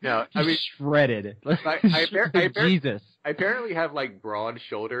 No, I mean shredded. Jesus. I apparently have like broad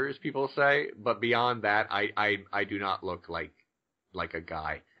shoulders, people say, but beyond that, I do not look like a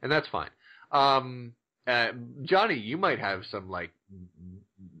guy, and that's fine. Johnny, you might have some like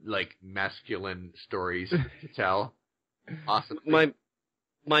masculine stories to tell. Awesome.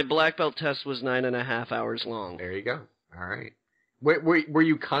 My black belt test was 9.5 hours long. There you go. All right. Were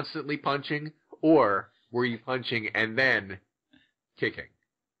you constantly punching, or were you punching and then kicking?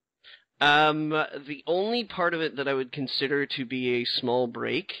 The only part of it that I would consider to be a small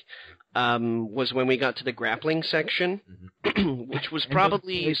break was when we got to the grappling section, which was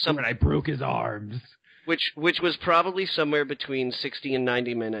probably when I broke his arms. Which was probably somewhere between 60 and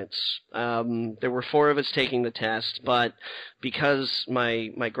 90 minutes. There were 4 of us taking the test, but because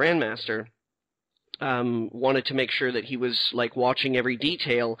my grandmaster wanted to make sure that he was like watching every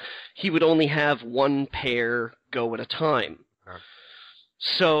detail, he would only have 1 pair go at a time.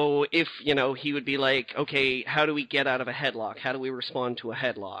 So if, he would be like, okay, how do we get out of a headlock? How do we respond to a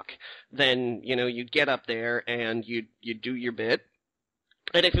headlock? Then, you'd get up there and you'd do your bit.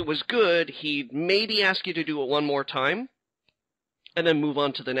 And if it was good, he'd maybe ask you to do it 1 more time and then move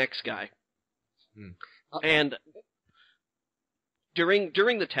on to the next guy. And during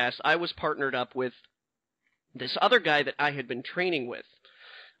the test, I was partnered up with this other guy that I had been training with.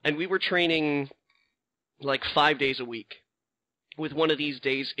 And we were training like 5 days a week, with one of these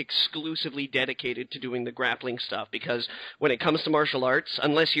days exclusively dedicated to doing the grappling stuff, because when it comes to martial arts,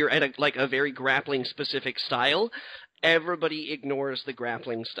 unless you're at a very grappling specific style, everybody ignores the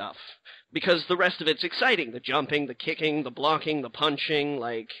grappling stuff, because the rest of it's exciting. The jumping, the kicking, the blocking, the punching,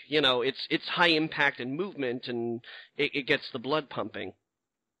 it's high impact and movement, and it gets the blood pumping.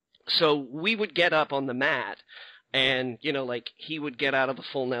 So we would get up on the mat, and, he would get out of a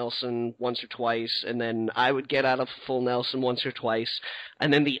full Nelson once or twice, and then I would get out of a full Nelson once or twice,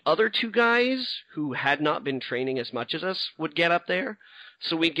 and then the other 2 guys, who had not been training as much as us, would get up there,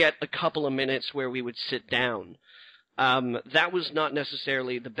 so we'd get a couple of minutes where we would sit down. That was not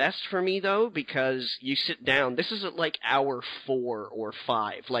necessarily the best for me, though, because you sit down. This is at like hour 4 or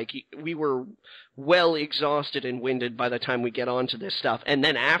 5. Like, we were well exhausted and winded by the time we get onto this stuff. And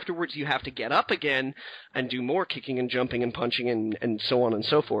then afterwards you have to get up again and do more kicking and jumping and punching and so on and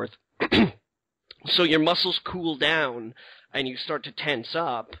so forth. So your muscles cool down and you start to tense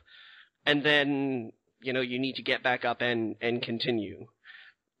up. And then, you need to get back up and continue.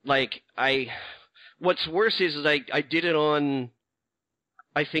 What's worse is I did it on,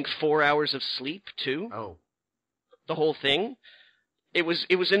 I think, 4 hours of sleep, too. Oh. The whole thing. It was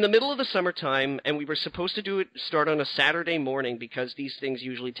in the middle of the summertime, and we were supposed to start on a Saturday morning, because these things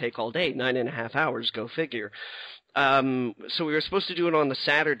usually take all day, 9.5 hours, go figure. So we were supposed to do it on the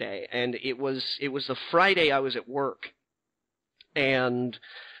Saturday, and it was the Friday I was at work. And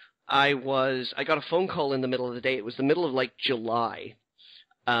I got a phone call in the middle of the day. It was the middle of, like, July.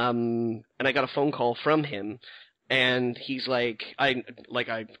 And I got a phone call from him, and he's like, I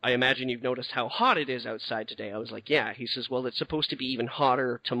imagine you've noticed how hot it is outside today. I was like, yeah. He says, well, it's supposed to be even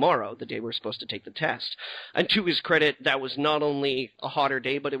hotter tomorrow, the day we're supposed to take the test. And to his credit, that was not only a hotter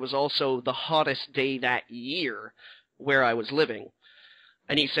day, but it was also the hottest day that year where I was living.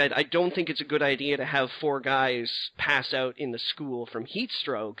 And he said, I don't think it's a good idea to have 4 guys pass out in the school from heat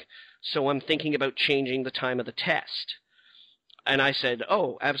stroke, so I'm thinking about changing the time of the test. And I said,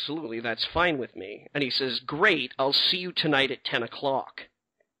 oh, absolutely, that's fine with me. And he says, great, I'll see you tonight at 10 o'clock.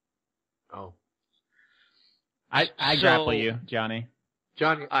 Oh. I grapple you, Johnny.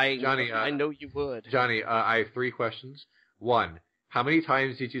 Johnny, I know you would. Johnny, I have 3 questions. 1, how many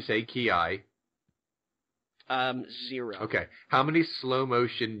times did you say ki? 0. Okay. How many slow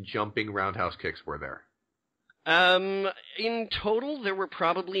motion jumping roundhouse kicks were there? In total, there were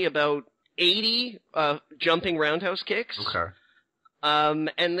probably about 80 jumping roundhouse kicks. Okay.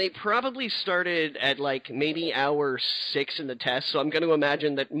 And they probably started at like maybe hour 6 in the test, so I'm going to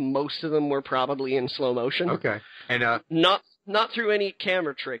imagine that most of them were probably in slow motion. Okay. And not through any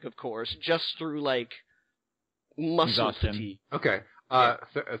camera trick, of course, just through like muscle Exhaustion. fatigue. okay. A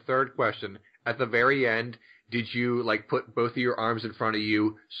third question. At the very end, did you like put both of your arms in front of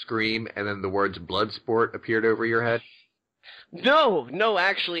you, scream, and then the words "blood sport" appeared over your head? No,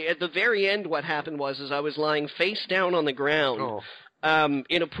 actually, at the very end, what happened was I was lying face down on the ground. Oh.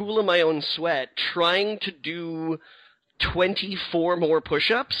 In a pool of my own sweat, trying to do 24 more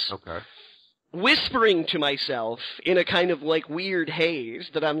push-ups, Okay. whispering to myself in a kind of like weird haze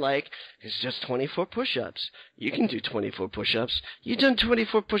that I'm like, it's just 24 push-ups. You can do 24 push-ups. You've done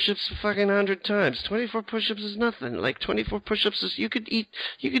 24 push-ups fucking 100 times. 24 push-ups is nothing. Like 24 push-ups is, you could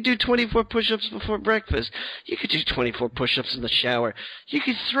do 24 push-ups before breakfast. You could do 24 push-ups in the shower. You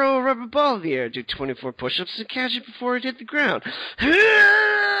could throw a rubber ball in the air, do 24 push-ups and catch it before it hit the ground.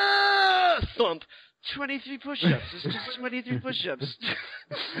 Thump. 23 push-ups. It's just 23 push-ups.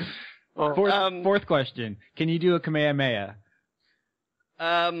 Fourth question. Can you do a Kamehameha?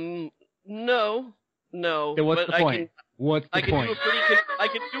 No. Then what's the point? What's the point? I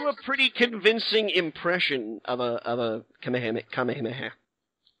can do a pretty convincing impression of a Kamehameha.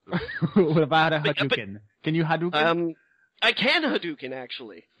 What about a Hadouken? Can you Hadouken? I can Hadouken,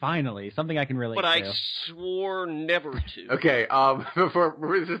 actually. Finally, something I can relate But to. I swore never to. Okay.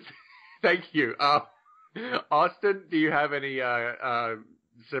 Thank you. Austin, do you have any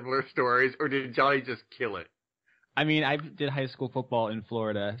similar stories, or did Johnny just kill it? I mean, I did high school football in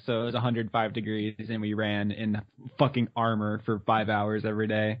Florida, so it was 105 degrees, and we ran in fucking armor for 5 hours every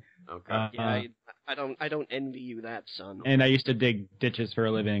day. Okay. Yeah, I don't envy you that, son. And I used to dig ditches for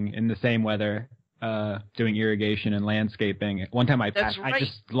a living in the same weather, doing irrigation and landscaping. One time I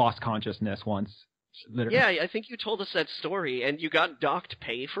just lost consciousness once. Literally. Yeah, I think you told us that story, and you got docked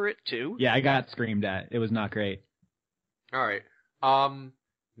pay for it, too? Yeah, I got screamed at. It was not great. All right.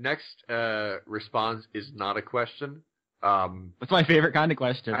 Next response is not a question. That's my favorite kind of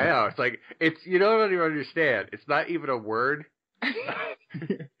question. I know. It's like, you don't even understand. It's not even a word.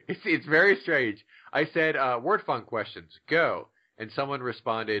 It's very strange. I said, word funk questions, go. And someone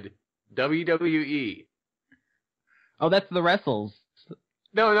responded, WWE. Oh, that's the wrestles.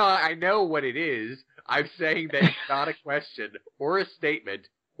 No, I know what it is. I'm saying that it's not a question or a statement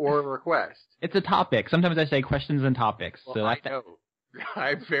or a request. It's a topic. Sometimes I say questions and topics. Well, so I know.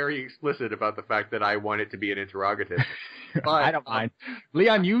 I'm very explicit about the fact that I want it to be an interrogative. But, I don't mind.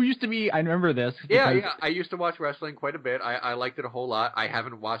 Leon, you used to be, I remember this. Yeah, I used to watch wrestling quite a bit. I liked it a whole lot. I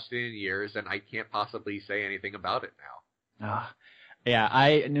haven't watched it in years, and I can't possibly say anything about it now. Yeah,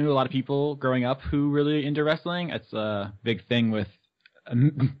 I knew a lot of people growing up who really into wrestling. It's a big thing with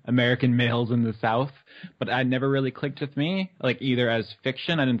American males in the South, but it never really clicked with me. Like, either as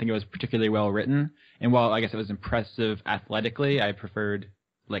fiction, I didn't think it was particularly well written, and while I guess it was impressive athletically, I preferred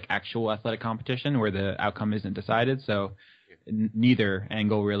like actual athletic competition where the outcome isn't decided. So neither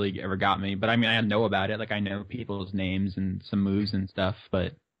angle really ever got me. But I mean, I know about it. Like, I know people's names and some moves and stuff,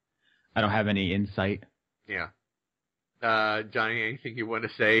 but I don't have any insight. Yeah. Johnny, anything you want to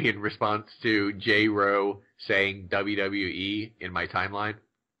say in response to J. Rowe saying WWE in my timeline?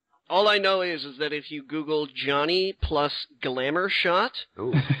 All I know is that if you Google Johnny plus Glamour shot,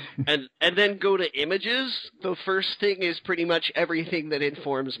 and then go to images, the first thing is pretty much everything that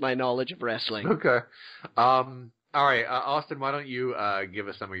informs my knowledge of wrestling. Okay. All right, Austin, why don't you give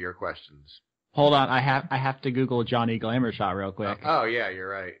us some of your questions? Hold on, I have to Google Johnny Glamour shot real quick. Oh yeah, you're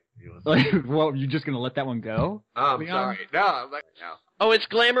right. Like, well, you're just gonna let that one go? Sorry. No. Oh, it's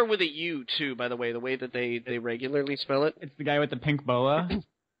Glamour with a U too, by the way that they regularly spell it. It's the guy with the pink boa.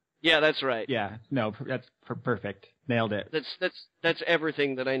 Yeah, that's right. Yeah, no, that's perfect. Nailed it. That's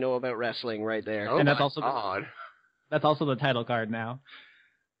everything that I know about wrestling right there. Oh, and that's my also God. That's also the title card now.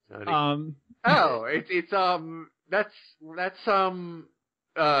 That's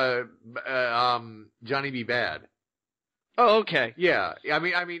Johnny B. Bad. Oh, okay. Yeah, I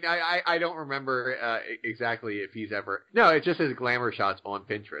mean, I don't remember exactly if he's ever. No, it just says Glamour shots on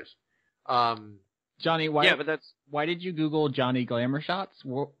Pinterest. Johnny, why? Yeah, but why did you Google Johnny Glamour shots?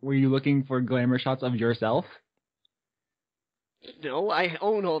 Were you looking for glamour shots of yourself? No, I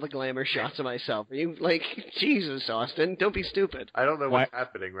own all the glamour shots of myself. Are you like, Jesus, Austin? Don't be stupid. I don't know what's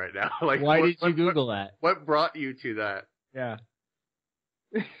happening right now. Like, why did you Google that? What brought you to that? Yeah.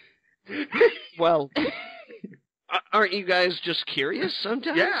 Well, aren't you guys just curious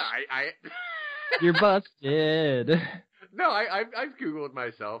sometimes? Yeah, You're busted. No, I've Googled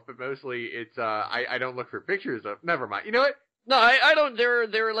myself, but mostly it's I don't look for pictures of. Never mind. You know what? No, I don't.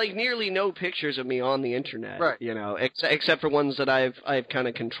 There are like nearly no pictures of me on the internet, Right. you know, except for ones that I've kind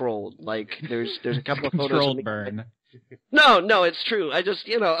of controlled. Like there's a couple of photos of Controlled me. burn. No, it's true. I just,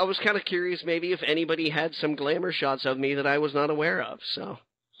 I was kind of curious maybe if anybody had some glamour shots of me that I was not aware of. So.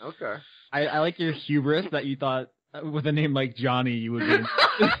 Okay. I like your hubris that you thought with a name like Johnny you would be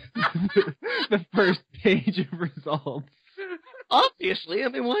the first page of results. Obviously, I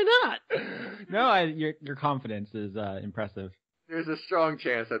mean, why not? No, your confidence is impressive. There's a strong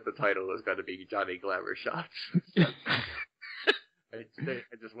chance that the title is going to be Johnny Glamour Shots. I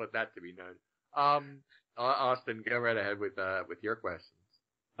just want that to be known. Austin, go right ahead with your questions.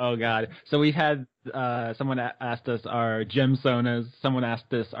 Oh God! So we had someone asked us our gem sonas, someone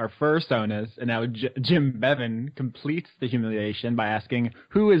asked us our fur sonas, and now Jim Bevan completes the humiliation by asking,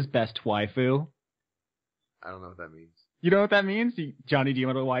 "Who is best waifu?" I don't know what that means. You know what that means, Johnny? Do you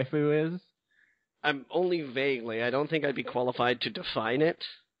know what a waifu is? I'm only vaguely. I don't think I'd be qualified to define it.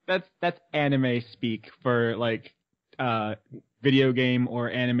 That's anime speak for like video game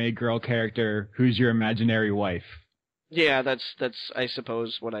or anime girl character who's your imaginary wife. Yeah, that's I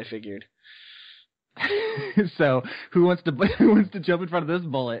suppose what I figured. So who wants to jump in front of this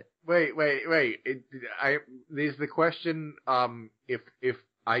bullet? Wait. Is the question if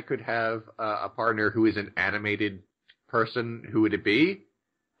I could have a partner who is an animated person, who would it be?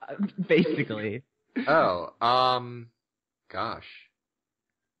 Basically. Oh, gosh,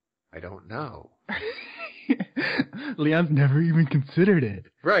 I don't know. Leon's never even considered it.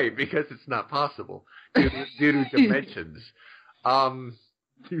 Right, because it's not possible due to dimensions. Due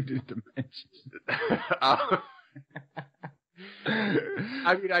to dimensions.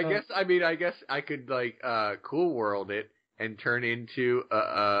 I guess I could like cool world it and turn into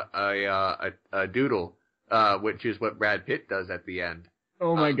a doodle, which is what Brad Pitt does at the end.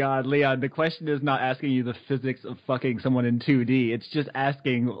 Oh my God, Leon! The question is not asking you the physics of fucking someone in 2D. It's just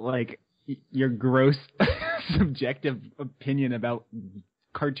asking like your gross subjective opinion about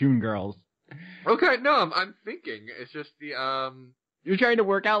cartoon girls. Okay, no, I'm thinking. It's just the You're trying to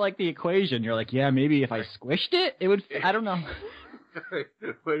work out like the equation. You're like, yeah, maybe if I squished it, it would. I don't know.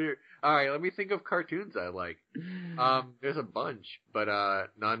 All right, let me think of cartoons I like. There's a bunch, but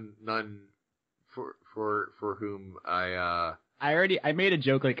none for whom I made a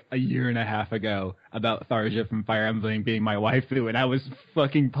joke like a year and a half ago about Tharja from Fire Emblem being my waifu, and I was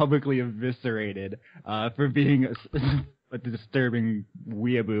fucking publicly eviscerated for being a disturbing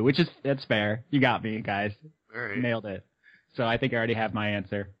weeaboo, that's fair. You got me, guys. All right. Nailed it. So I think I already have my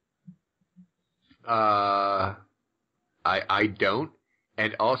answer. I don't,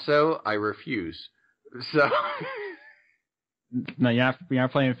 and also I refuse. So No, you're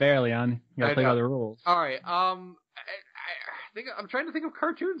not playing fair, Leon. You gotta play by the rules. All right. I'm trying to think of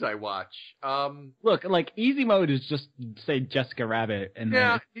cartoons I watch. Look, like easy mode is just say Jessica Rabbit, and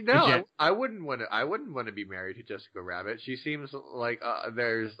yeah, then no, I wouldn't want to be married to Jessica Rabbit. She seems like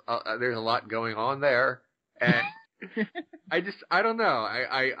there's a lot going on there, and I don't know.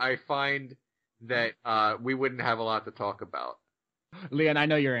 I find that we wouldn't have a lot to talk about. Leon, I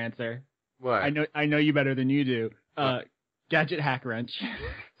know your answer. What? I know you better than you do. Gadget Hack Wrench.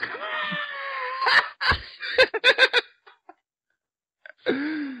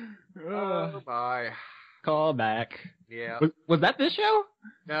 Oh my! Call back. Yeah. Was that this show?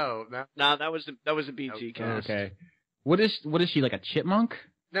 No. No, that was a BT cast. Okay. What is she, like a chipmunk?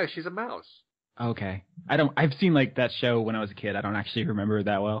 No, she's a mouse. Okay. I've seen like that show when I was a kid. I don't actually remember it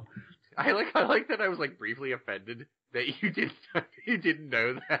that well. I like that I was like briefly offended that you didn't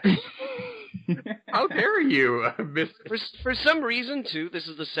know that. How dare you, Miss? For some reason, too, this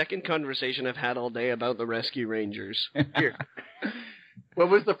is the second conversation I've had all day about the Rescue Rangers. Here. What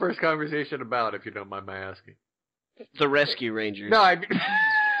was the first conversation about, if you don't mind my asking? The Rescue Rangers. No, I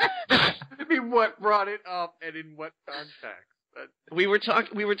mean what brought it up and in what context? We were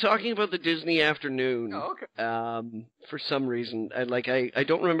talking about the Disney Afternoon. Oh, okay. For some reason, I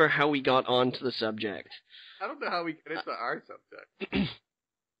don't remember how we got onto the subject. I don't know how we get into our subject.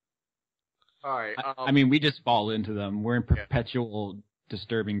 All right. I mean, we just fall into them. We're in perpetual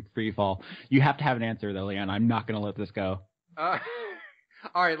disturbing free fall. You have to have an answer, though, Leon. I'm not going to let this go. All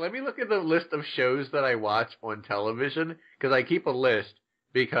right, let me look at the list of shows that I watch on television, because I keep a list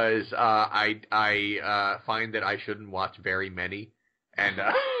because I find that I shouldn't watch very many, and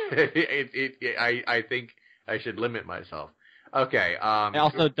I think I should limit myself. Okay.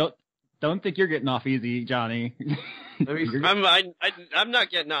 Also, don't think you're getting off easy, Johnny. I'm not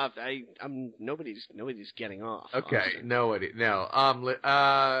getting off. Nobody's getting off. Okay, honestly. no.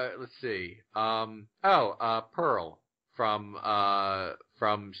 Let's see. Pearl from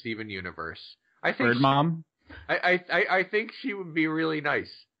Steven Universe. I think Bird Mom. I think she would be really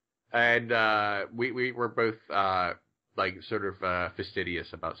nice, and we were both like sort of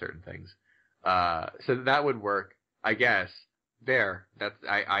fastidious about certain things, so that would work, I guess.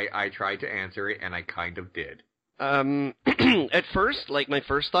 I tried to answer it, and I kind of did. At first, like, my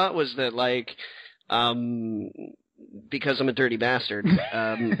first thought was that, like, because I'm a dirty bastard,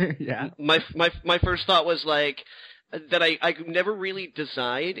 Yeah. my first thought was, like, that I could never really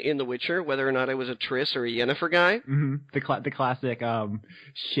decide in The Witcher whether or not I was a Triss or a Yennefer guy. Mm-hmm. The classic,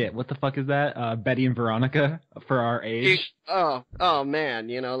 shit, what the fuck is that? Betty and Veronica for our age. Oh man,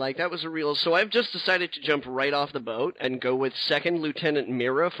 you know, like, that was a real... So I've just decided to jump right off the boat and go with Second Lieutenant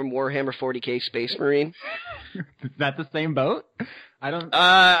Mira from Warhammer 40k Space Marine. Is that the same boat? I don't...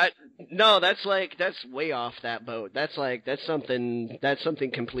 No, that's way off that boat. That's something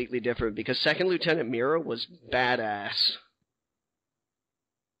completely different, because Second Lieutenant Mira was badass.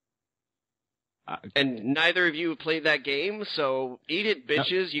 And neither of you have played that game, so eat it,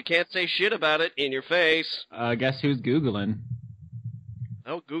 bitches. You can't say shit about it in your face. Guess who's Googling?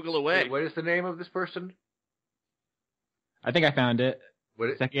 Oh, Google away. Wait, what is the name of this person? I think I found it.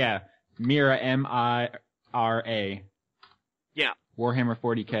 Yeah, Mira, M-I-R-A. Yeah. Warhammer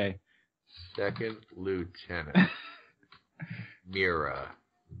 40k. Second Lieutenant Mira.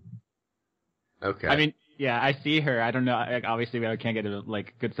 Okay. I mean, yeah, I see her. I don't know. Obviously, I can't get a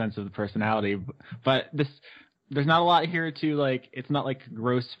good sense of the personality, but there's not a lot here to like. It's not like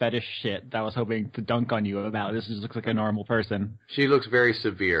gross fetish shit that I was hoping to dunk on you about. This just looks like a normal person. She looks very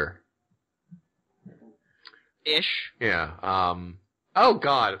severe. Ish. Yeah. Oh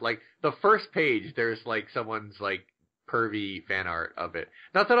God! Like the first page, there's like someone's like pervy fan art of it.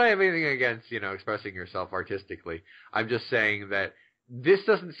 Not that I have anything against, expressing yourself artistically. I'm just saying that this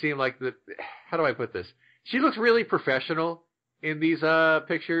doesn't seem like the... How do I put this? She looks really professional in these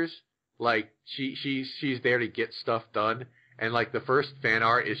pictures. Like, she's there to get stuff done. And, like, the first fan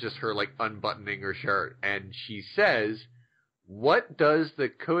art is just her, like, unbuttoning her shirt. And she says, what does the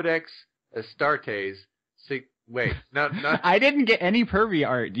Codex Astartes... Wait, no. I didn't get any pervy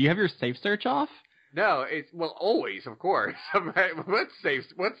art. Do you have your safe search off? No, always, of course. What's safe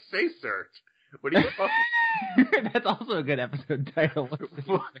search? What are you talking? That's also a good episode title.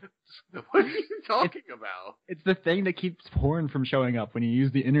 What are you talking about? It's the thing that keeps porn from showing up when you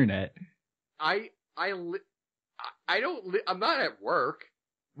use the internet. I'm not at work.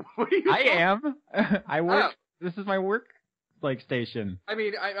 What are you? I am. I work. This is my work station. I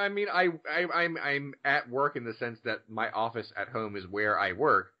mean, I'm at work in the sense that my office at home is where I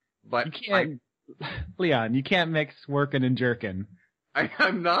work, but you can't. Leon, you can't mix working and jerking.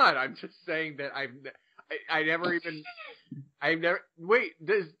 I'm not. I'm just saying that I never even... Wait,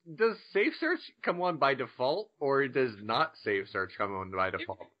 does Safe Search come on by default, or does not Safe Search come on by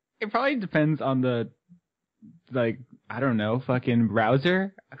default? It probably depends on the, I don't know, fucking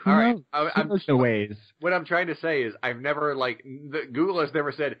browser. Who knows? Who knows the ways? What I'm trying to say is I've never, Google has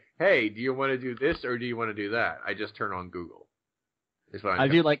never said, hey, do you want to do this or do you want to do that? I just turn on Google. I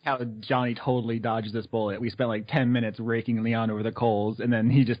do like how Johnny totally dodged this bullet. We spent 10 minutes raking Leon over the coals, and then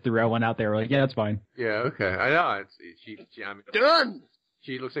he just threw one out there. We're like, yeah, that's fine. Yeah, okay. I know. Done!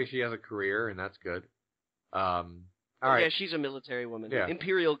 She looks like she has a career, and that's good. All right. right. Yeah, she's a military woman. Yeah.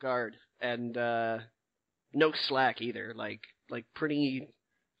 Imperial Guard. And no slack either. Pretty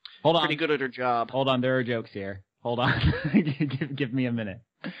good at her job. Hold on, there are jokes here. Hold on. give me a minute.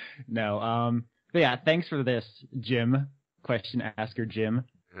 No, but yeah, thanks for this, Jim. Question asker Jim.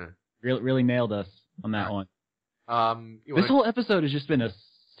 Really nailed us on that one. This whole episode has just been a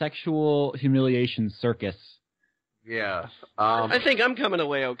sexual humiliation circus. Yeah. I think I'm coming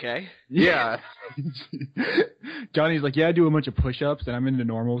away okay. Yeah. Johnny's like, yeah, I do a bunch of push-ups and I'm into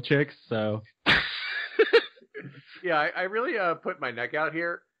normal chicks, so. Yeah, I really put my neck out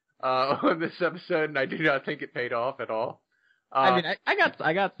here on this episode, and I do not think it paid off at all. I mean,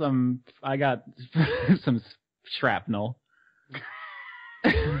 I got some shrapnel.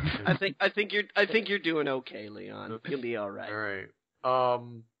 I think you're doing okay, Leon. You'll be all right. All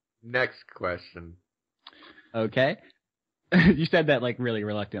right. Next question. Okay. You said that really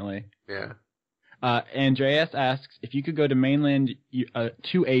reluctantly. Yeah. Andreas asks if you could go to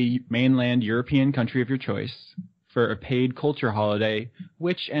a mainland European country of your choice for a paid culture holiday,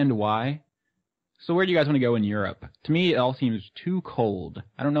 which and why? So where do you guys want to go in Europe? To me, it all seems too cold.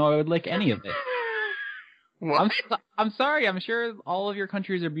 I don't know I would like any of it. I'm sorry. I'm sure all of your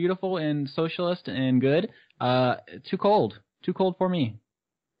countries are beautiful and socialist and good. Too cold. Too cold for me.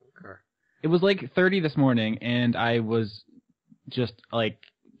 Okay. It was 30 this morning, and I was just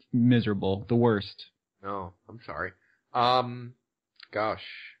miserable. The worst. No, I'm sorry. Gosh.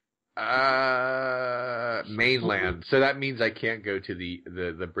 Mainland. So that means I can't go to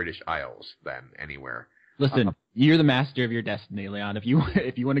the British Isles then anywhere. Listen, you're the master of your destiny, Leon. If you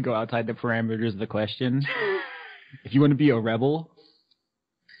want to go outside the parameters of the question, if you want to be a rebel,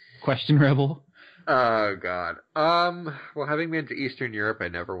 question rebel. Oh God. Well, having been to Eastern Europe, I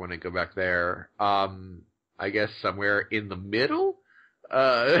never want to go back there. I guess somewhere in the middle.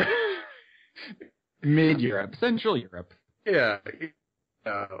 Mid Europe, Central Europe. Yeah.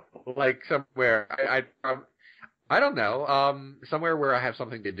 Like somewhere. I don't know. Somewhere where I have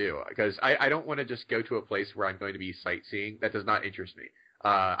something to do, because I don't want to just go to a place where I'm going to be sightseeing. That does not interest me.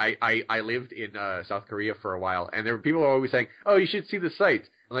 I lived in South Korea for a while, and there were people always saying, "Oh, you should see the sights."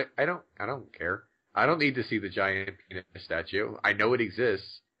 I'm like, I don't care. I don't need to see the giant penis statue. I know it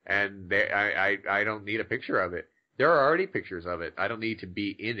exists, and I don't need a picture of it. There are already pictures of it. I don't need to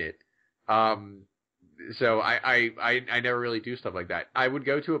be in it. So I never really do stuff like that. I would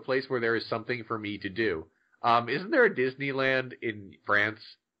go to a place where there is something for me to do. Isn't there a Disneyland in France?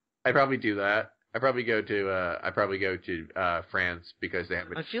 I'd probably do that. I'd probably go to France because they have.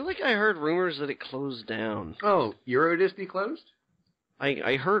 I feel like I heard rumors that it closed down. Oh, Euro Disney closed?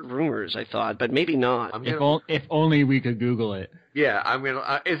 I heard rumors, I thought, but maybe not. If only we could Google it. Yeah, I'm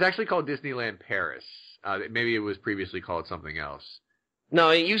gonna. It's actually called Disneyland Paris. Maybe it was previously called something else. No,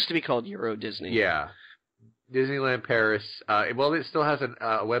 it used to be called Euro Disney. Yeah, Disneyland Paris. Well, it still has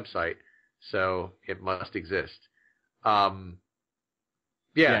a website, so it must exist.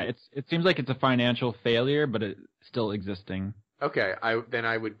 Yeah, it seems like it's a financial failure, but it's still existing. Okay, then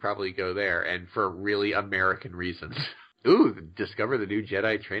I would probably go there, and for really American reasons. Ooh, discover the new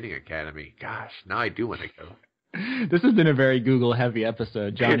Jedi Training Academy. Gosh, now I do want to go. This has been a very Google-heavy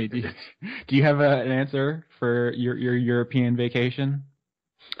episode. Johnny, do you have an answer for your European vacation?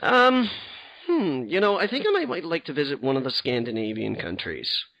 I think I might like to visit one of the Scandinavian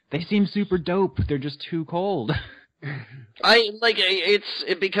countries. They seem super dope. They're just too cold.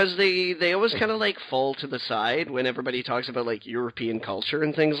 Because they always kind of like fall to the side when everybody talks about like European culture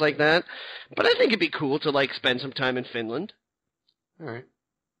and things like that. But I think it'd be cool to like spend some time in Finland. All right.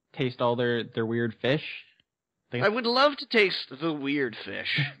 Taste all their weird fish. I would love to taste the weird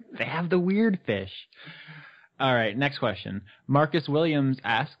fish. They have the weird fish. All right, next question. Marcus Williams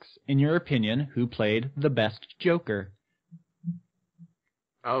asks, in your opinion, who played the best Joker?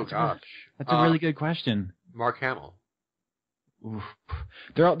 Oh gosh, that's a really good question. Mark Hamill. Oof.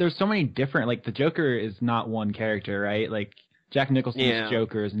 There's so many different, like, the Joker is not one character, right? Like, Jack Nicholson's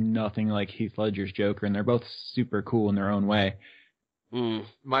Joker is nothing like Heath Ledger's Joker, and they're both super cool in their own way.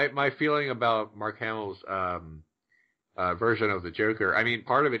 My feeling about Mark Hamill's version of the Joker, I mean,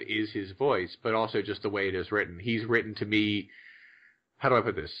 part of it is his voice, but also just the way it is written. He's written to me, how do I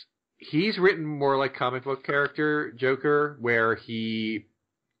put this? He's written more like comic book character Joker, where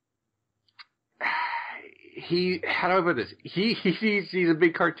how do I put this? He's a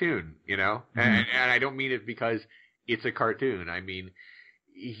big cartoon, you know? And I don't mean it because it's a cartoon. I mean,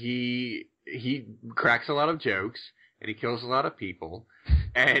 he cracks a lot of jokes and he kills a lot of people,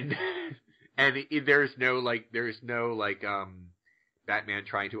 and there's no Batman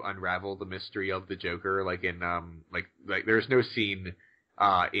trying to unravel the mystery of the Joker, like in like there's no scene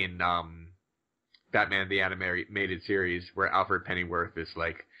in Batman the Animated Series where Alfred Pennyworth is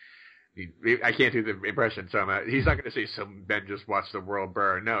like, I can't do the impression, so he's not going to say, "Some men just watch the world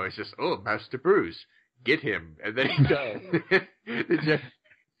burn." No, it's just, "Oh, Master Bruce, get him," and then he does.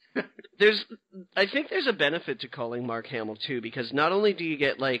 I think there's a benefit to calling Mark Hamill too, because not only do you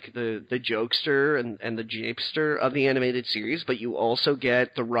get like the jokester and the japester of the animated series, but you also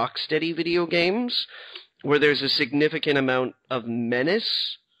get the Rocksteady video games, where there's a significant amount of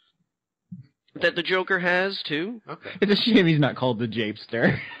menace that the Joker has too. Okay. It's a shame he's not called the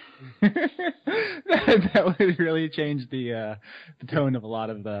japester. that would really change the tone of a lot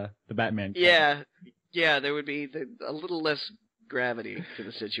of the Batman games. Yeah, there would be a little less gravity to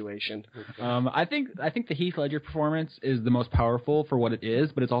the situation. I think the Heath Ledger performance is the most powerful for what it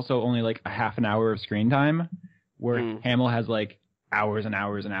is, but it's also only like a half an hour of screen time, where Hamill has like hours and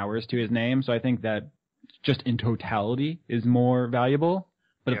hours and hours to his name. So I think that just in totality is more valuable.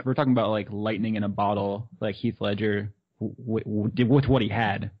 But if we're talking about like lightning in a bottle, like Heath Ledger with what he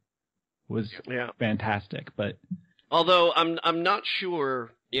had was fantastic. But although I'm not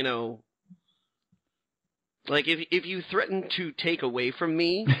sure, you know, like if you threaten to take away from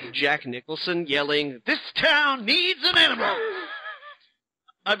me Jack Nicholson yelling, "This town needs an animal,"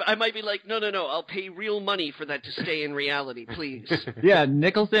 I might be like, no, I'll pay real money for that to stay in reality, please. Yeah,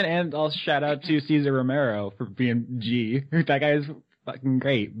 Nicholson, and I'll shout out to Cesar Romero for being G. That guy is fucking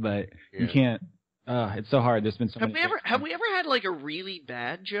great, but you can't It's so hard. There's been so Have many. we ever had like a really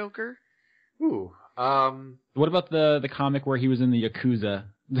bad Joker? Ooh. What about the comic where he was in the Yakuza?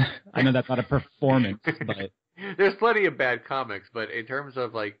 I know that's not a performance, but There's plenty of bad comics, but in terms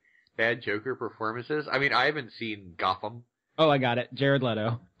of like bad Joker performances, I mean, I haven't seen Gotham. oh, I got it. Jared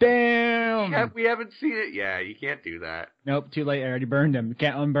Leto. Damn. We haven't seen it. Yeah, you can't do that. Nope, too late. I already burned him.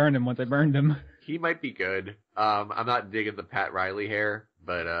 Can't unburn him once I burned him. He might be good. I'm not digging the Pat Riley hair,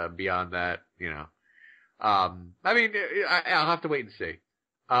 but beyond that, you know. I mean, I'll have to wait and see.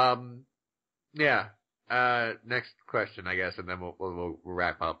 Yeah. Next question, I guess, and then we'll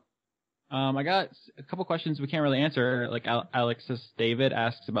wrap up. I got a couple questions we can't really answer. Like Alexis David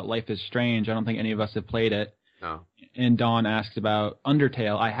asks about Life is Strange. I don't think any of us have played it. No. And Dawn asks about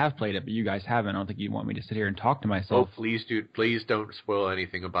Undertale. I have played it, but you guys haven't. I don't think you want me to sit here and talk to myself. Oh, please don't spoil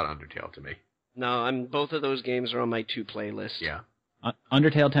anything about Undertale to me. No, both of those games are on my to-play list. Yeah.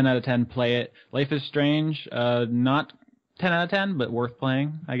 Undertale, 10 out of 10, play it. Life is Strange, not 10 out of 10, but worth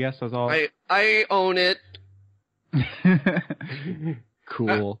playing, I guess, was all. I own it.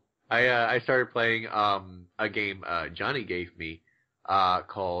 Cool. I started playing a game Johnny gave me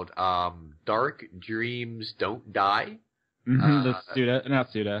called Dark Dreams Don't Die. Swery.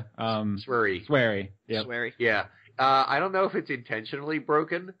 Swery. Yep. Swery. Yeah. I don't know if it's intentionally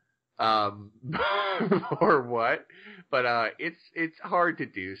broken or what, but it's hard to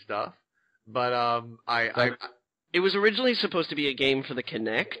do stuff. But it was originally supposed to be a game for the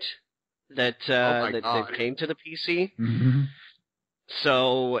Kinect that came to the PC. Mm-hmm.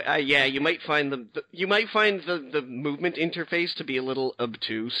 So yeah, you might find the movement interface to be a little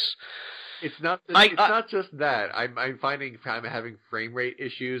obtuse. It's not just that. I'm finding I'm having frame rate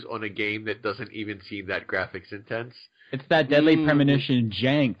issues on a game that doesn't even seem that graphics intense. It's that Deadly Premonition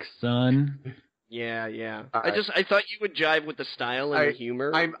jank, son. Yeah. I thought you would jive with the style and the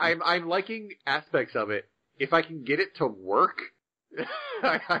humor. I'm liking aspects of it. If I can get it to work,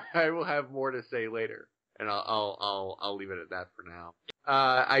 I will have more to say later, and I'll leave it at that for now.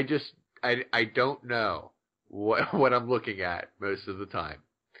 I don't know what I'm looking at most of the time.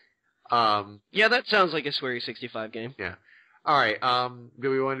 Yeah, that sounds like a Swery 65 game. Yeah. All right. Do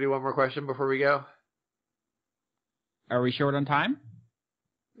we want to do one more question before we go? Are we short on time?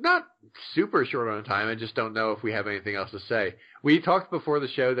 Not super short on time. I just don't know if we have anything else to say. We talked before the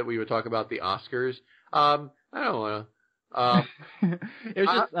show that we would talk about the Oscars. I don't want to. It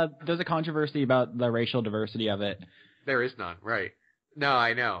was just there's a controversy about the racial diversity of it. There is none, right? No,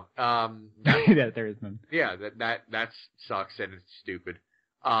 I know. There is none. Yeah, that sucks and it's stupid.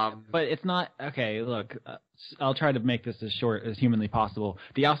 But it's not okay. Look, I'll try to make this as short as humanly possible.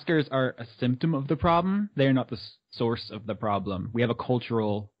 The Oscars are a symptom of the problem. They are not the source of the problem. We have a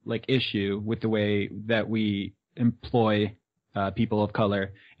cultural issue with the way that we employ people of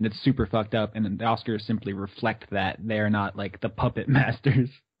color, and it's super fucked up. And the Oscars simply reflect that. They are not the puppet masters.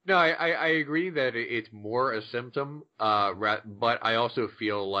 No, I agree that it's more a symptom, but I also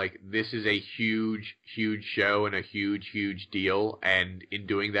feel like this is a huge, huge show and a huge, huge deal, and in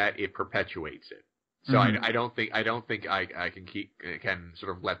doing that, it perpetuates it. So mm-hmm. I don't think I can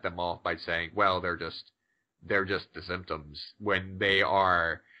sort of let them off by saying, well, they're just the symptoms when they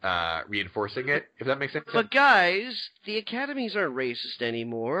are reinforcing it. If that makes sense. But guys, the academies aren't racist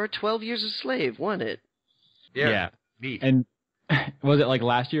anymore. 12 Years a Slave won it. Yeah. Neat. And was it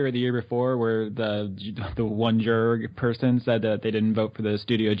last year or the year before where the one juror person said that they didn't vote for the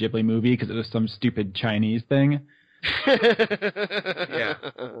Studio Ghibli movie because it was some stupid Chinese thing? Yeah.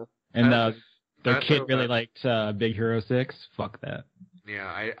 And their kid really liked Big Hero 6. Fuck that.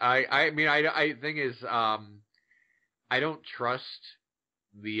 Yeah, I mean, I thing is, I don't trust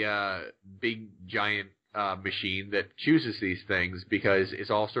the big giant machine that chooses these things because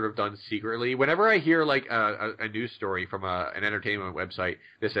it's all sort of done secretly. Whenever I hear a news story from an entertainment website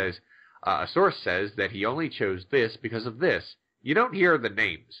that says a source says that he only chose this because of this, you don't hear the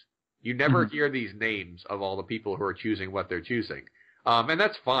names. You never hear these names of all the people who are choosing what they're choosing. And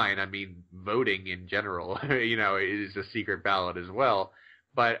that's fine. I mean, voting in general, is a secret ballot as well.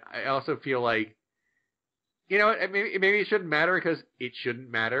 But I also feel like, maybe it shouldn't matter because it shouldn't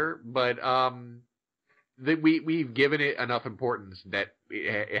matter. But that we've given it enough importance that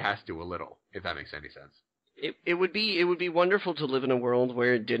it has to a little, if that makes any sense. It would be wonderful to live in a world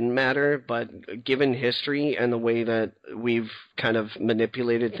where it didn't matter, but given history and the way that we've kind of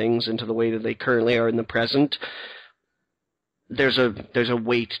manipulated things into the way that they currently are in the present, there's a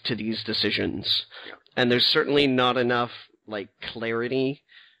weight to these decisions. Yeah. And there's certainly not enough clarity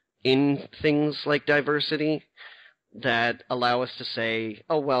in things like diversity that allow us to say,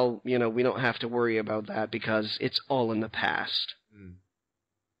 oh, well, we don't have to worry about that because it's all in the past.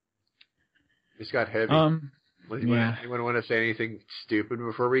 Just got heavy. Yeah. Anyone want to say anything stupid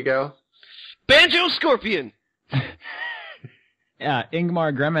before we go? Banjo Scorpion!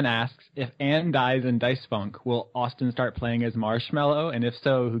 Ingmar Gremmen asks, if Anne dies in Dice Funk, will Austin start playing as Marshmallow? And if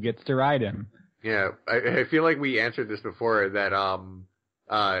so, who gets to ride him? Yeah, I feel like we answered this before, that,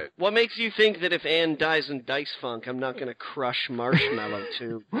 What makes you think that if Anne dies in Dice Funk, I'm not going to crush Marshmallow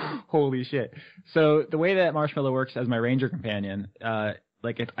too? Holy shit. So the way that Marshmallow works as my ranger companion,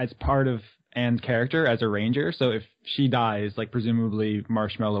 it's part of Anne's character as a ranger, so if she dies, like, presumably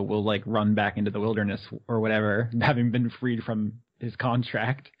Marshmallow will, like, run back into the wilderness or whatever, having been freed from his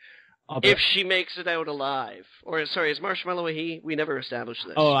contract. If she makes it out alive. Or, sorry, is Marshmallow a he? We never established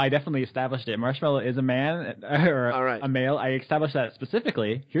this. Oh, I definitely established it. Marshmallow is a man, or All right. a male. I established that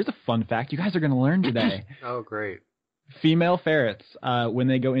specifically. Here's a fun fact you guys are going to learn today. Oh, great. Female ferrets, when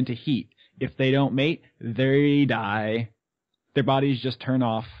they go into heat, if they don't mate, they die. Their bodies just turn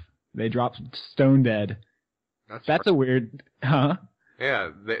off. They drop stone dead. That's a weird... Huh? Yeah,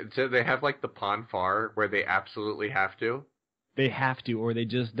 so they have, like, the Ponfar, where they absolutely have to. They have to, or they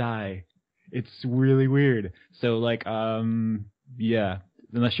just die. It's really weird. So, like, yeah.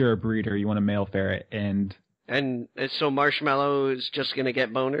 Unless you're a breeder, you want a male ferret, and so Marshmallow is just going to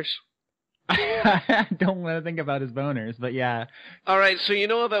get boners? I don't want to think about his boners, but yeah. All right, so you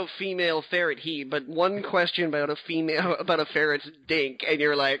know about female ferret he, but one question about a ferret's dink, and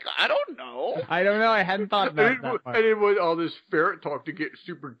you're like, I don't know. I don't know. I hadn't thought about that part. I didn't want all this ferret talk to get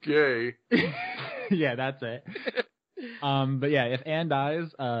super gay. Yeah, that's it. But yeah, if Anne dies,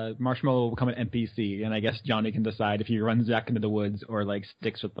 Marshmallow will become an NPC, and I guess Johnny can decide if he runs back into the woods or, like,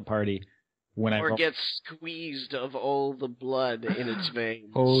 sticks with the party. Or gets squeezed of all the blood in its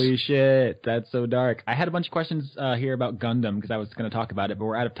veins. Holy shit, that's so dark. I had a bunch of questions here about Gundam, because I was going to talk about it, but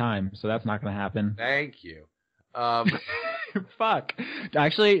we're out of time, so that's not going to happen. Thank you. Fuck.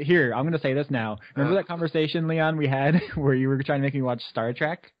 Actually, here, I'm going to say this now. Remember that conversation, Leon, we had where you were trying to make me watch Star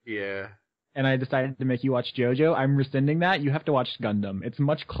Trek? Yeah. And I decided to make you watch JoJo? I'm rescinding that. You have to watch Gundam. It's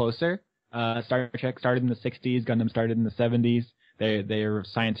much closer. Star Trek started in the 60s. Gundam started in the 70s. They are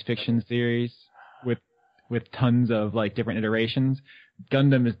science fiction series with tons of, like, different iterations.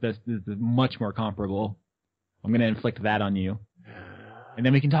 Gundam is much more comparable. I'm going to inflict that on you, and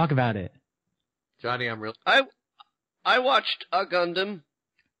then we can talk about it. Johnny, I'm real. I watched a Gundam.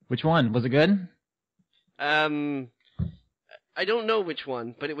 Which one? Was it good? I don't know which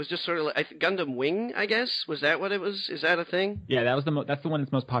one, but it was just sort of like Gundam Wing, I guess. Was that what it was? Is that a thing? Yeah, that's the one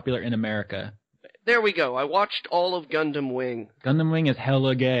that's most popular in America. There we go. I watched all of Gundam Wing. Gundam Wing is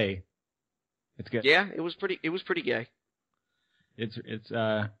hella gay. It's good. Yeah, it was pretty gay. It's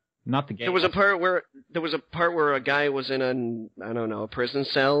not the gay. There was a part where a guy was in a prison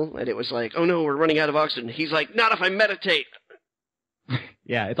cell, and it was like, oh no, we're running out of oxygen. He's like, not if I meditate.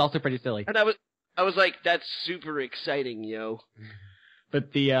 Yeah, it's also pretty silly. And I was like, that's super exciting, yo.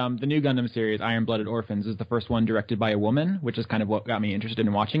 But the new Gundam series, Iron-Blooded Orphans, is the first one directed by a woman, which is kind of what got me interested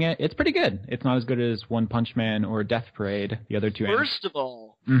in watching it. It's pretty good. It's not as good as One Punch Man or Death Parade, the other two. First of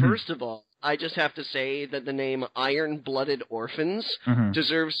all, I just have to say that the name Iron-Blooded Orphans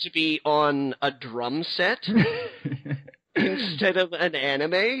deserves to be on a drum set instead of an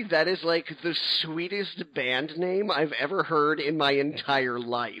anime. That is like the sweetest band name I've ever heard in my entire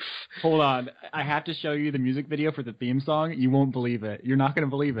life. Hold on. I have to show you the music video for the theme song. You won't believe it. You're not going to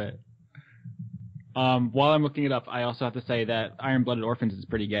believe it. While I'm looking it up, I also have to say that Iron-Blooded Orphans is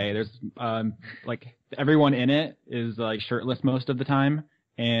pretty gay. There's, like, everyone in it is, like, shirtless most of the time.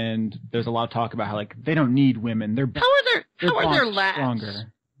 And there's a lot of talk about how, like, they don't need women. How are their lats?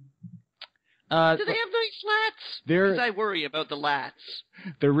 Stronger. Do they have nice lats? Because I worry about the lats.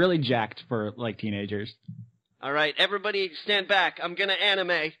 They're really jacked for, like, teenagers. All right, everybody stand back. I'm going to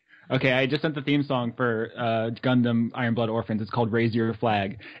anime. Okay, I just sent the theme song for Gundam Iron-Blood Orphans. It's called Raise Your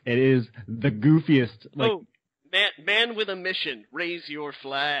Flag. It is the goofiest, like... Oh, man with a mission. Raise your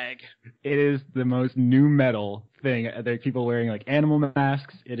flag. It is the most new metal thing. There are people wearing, like, animal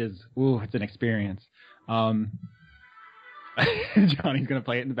masks. It's an experience. Johnny's going to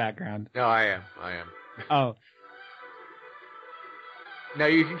play it in the background. No, I am. Oh. Now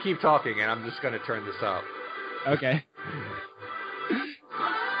you can keep talking, and I'm just going to turn this up. Okay.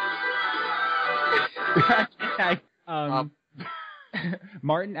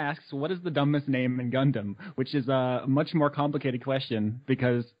 Martin asks, what is the dumbest name in Gundam? Which is a much more complicated question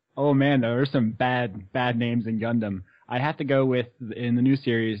because, oh man, there are some bad names in Gundam. I have to go with, in the new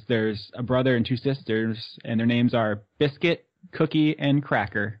series, there's a brother and two sisters, and their names are Biscuit, Cookie, and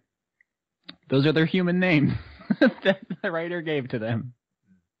Cracker. Those are their human names that the writer gave to them.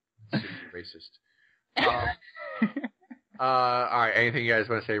 Racist. All right, anything you guys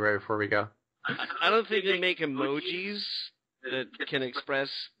want to say right before we go? I don't think they make emojis that can express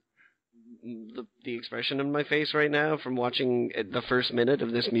the expression on my face right now from watching the first minute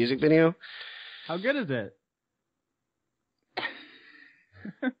of this music video. How good is it?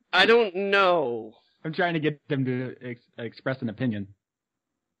 I don't know. I'm trying to get them to express an opinion.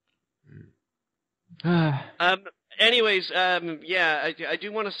 Anyways, yeah, I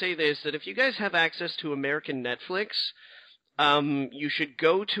do want to say this, that if you guys have access to American Netflix, you should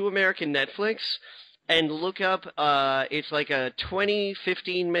go to American Netflix and look up, it's like a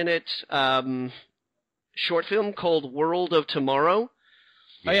 15-minute short film called World of Tomorrow.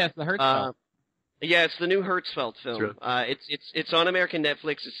 Oh yeah, it's the Hertzfeld. Yeah, it's the new Hertzfeld film. Sure. It's on American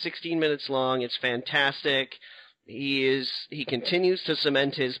Netflix. It's 16 minutes long. It's fantastic. He continues to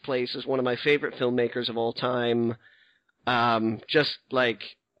cement his place as one of my favorite filmmakers of all time. Just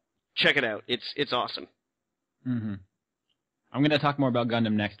check it out. It's awesome. Mm-hmm. I'm gonna talk more about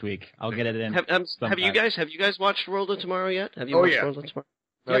Gundam next week. I'll get it in. Have you guys watched World of Tomorrow yet? Have you watched World of Tomorrow?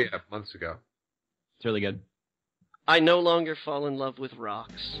 Oh yeah, months ago. It's really good. I no longer fall in love with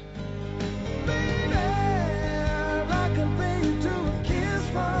rocks.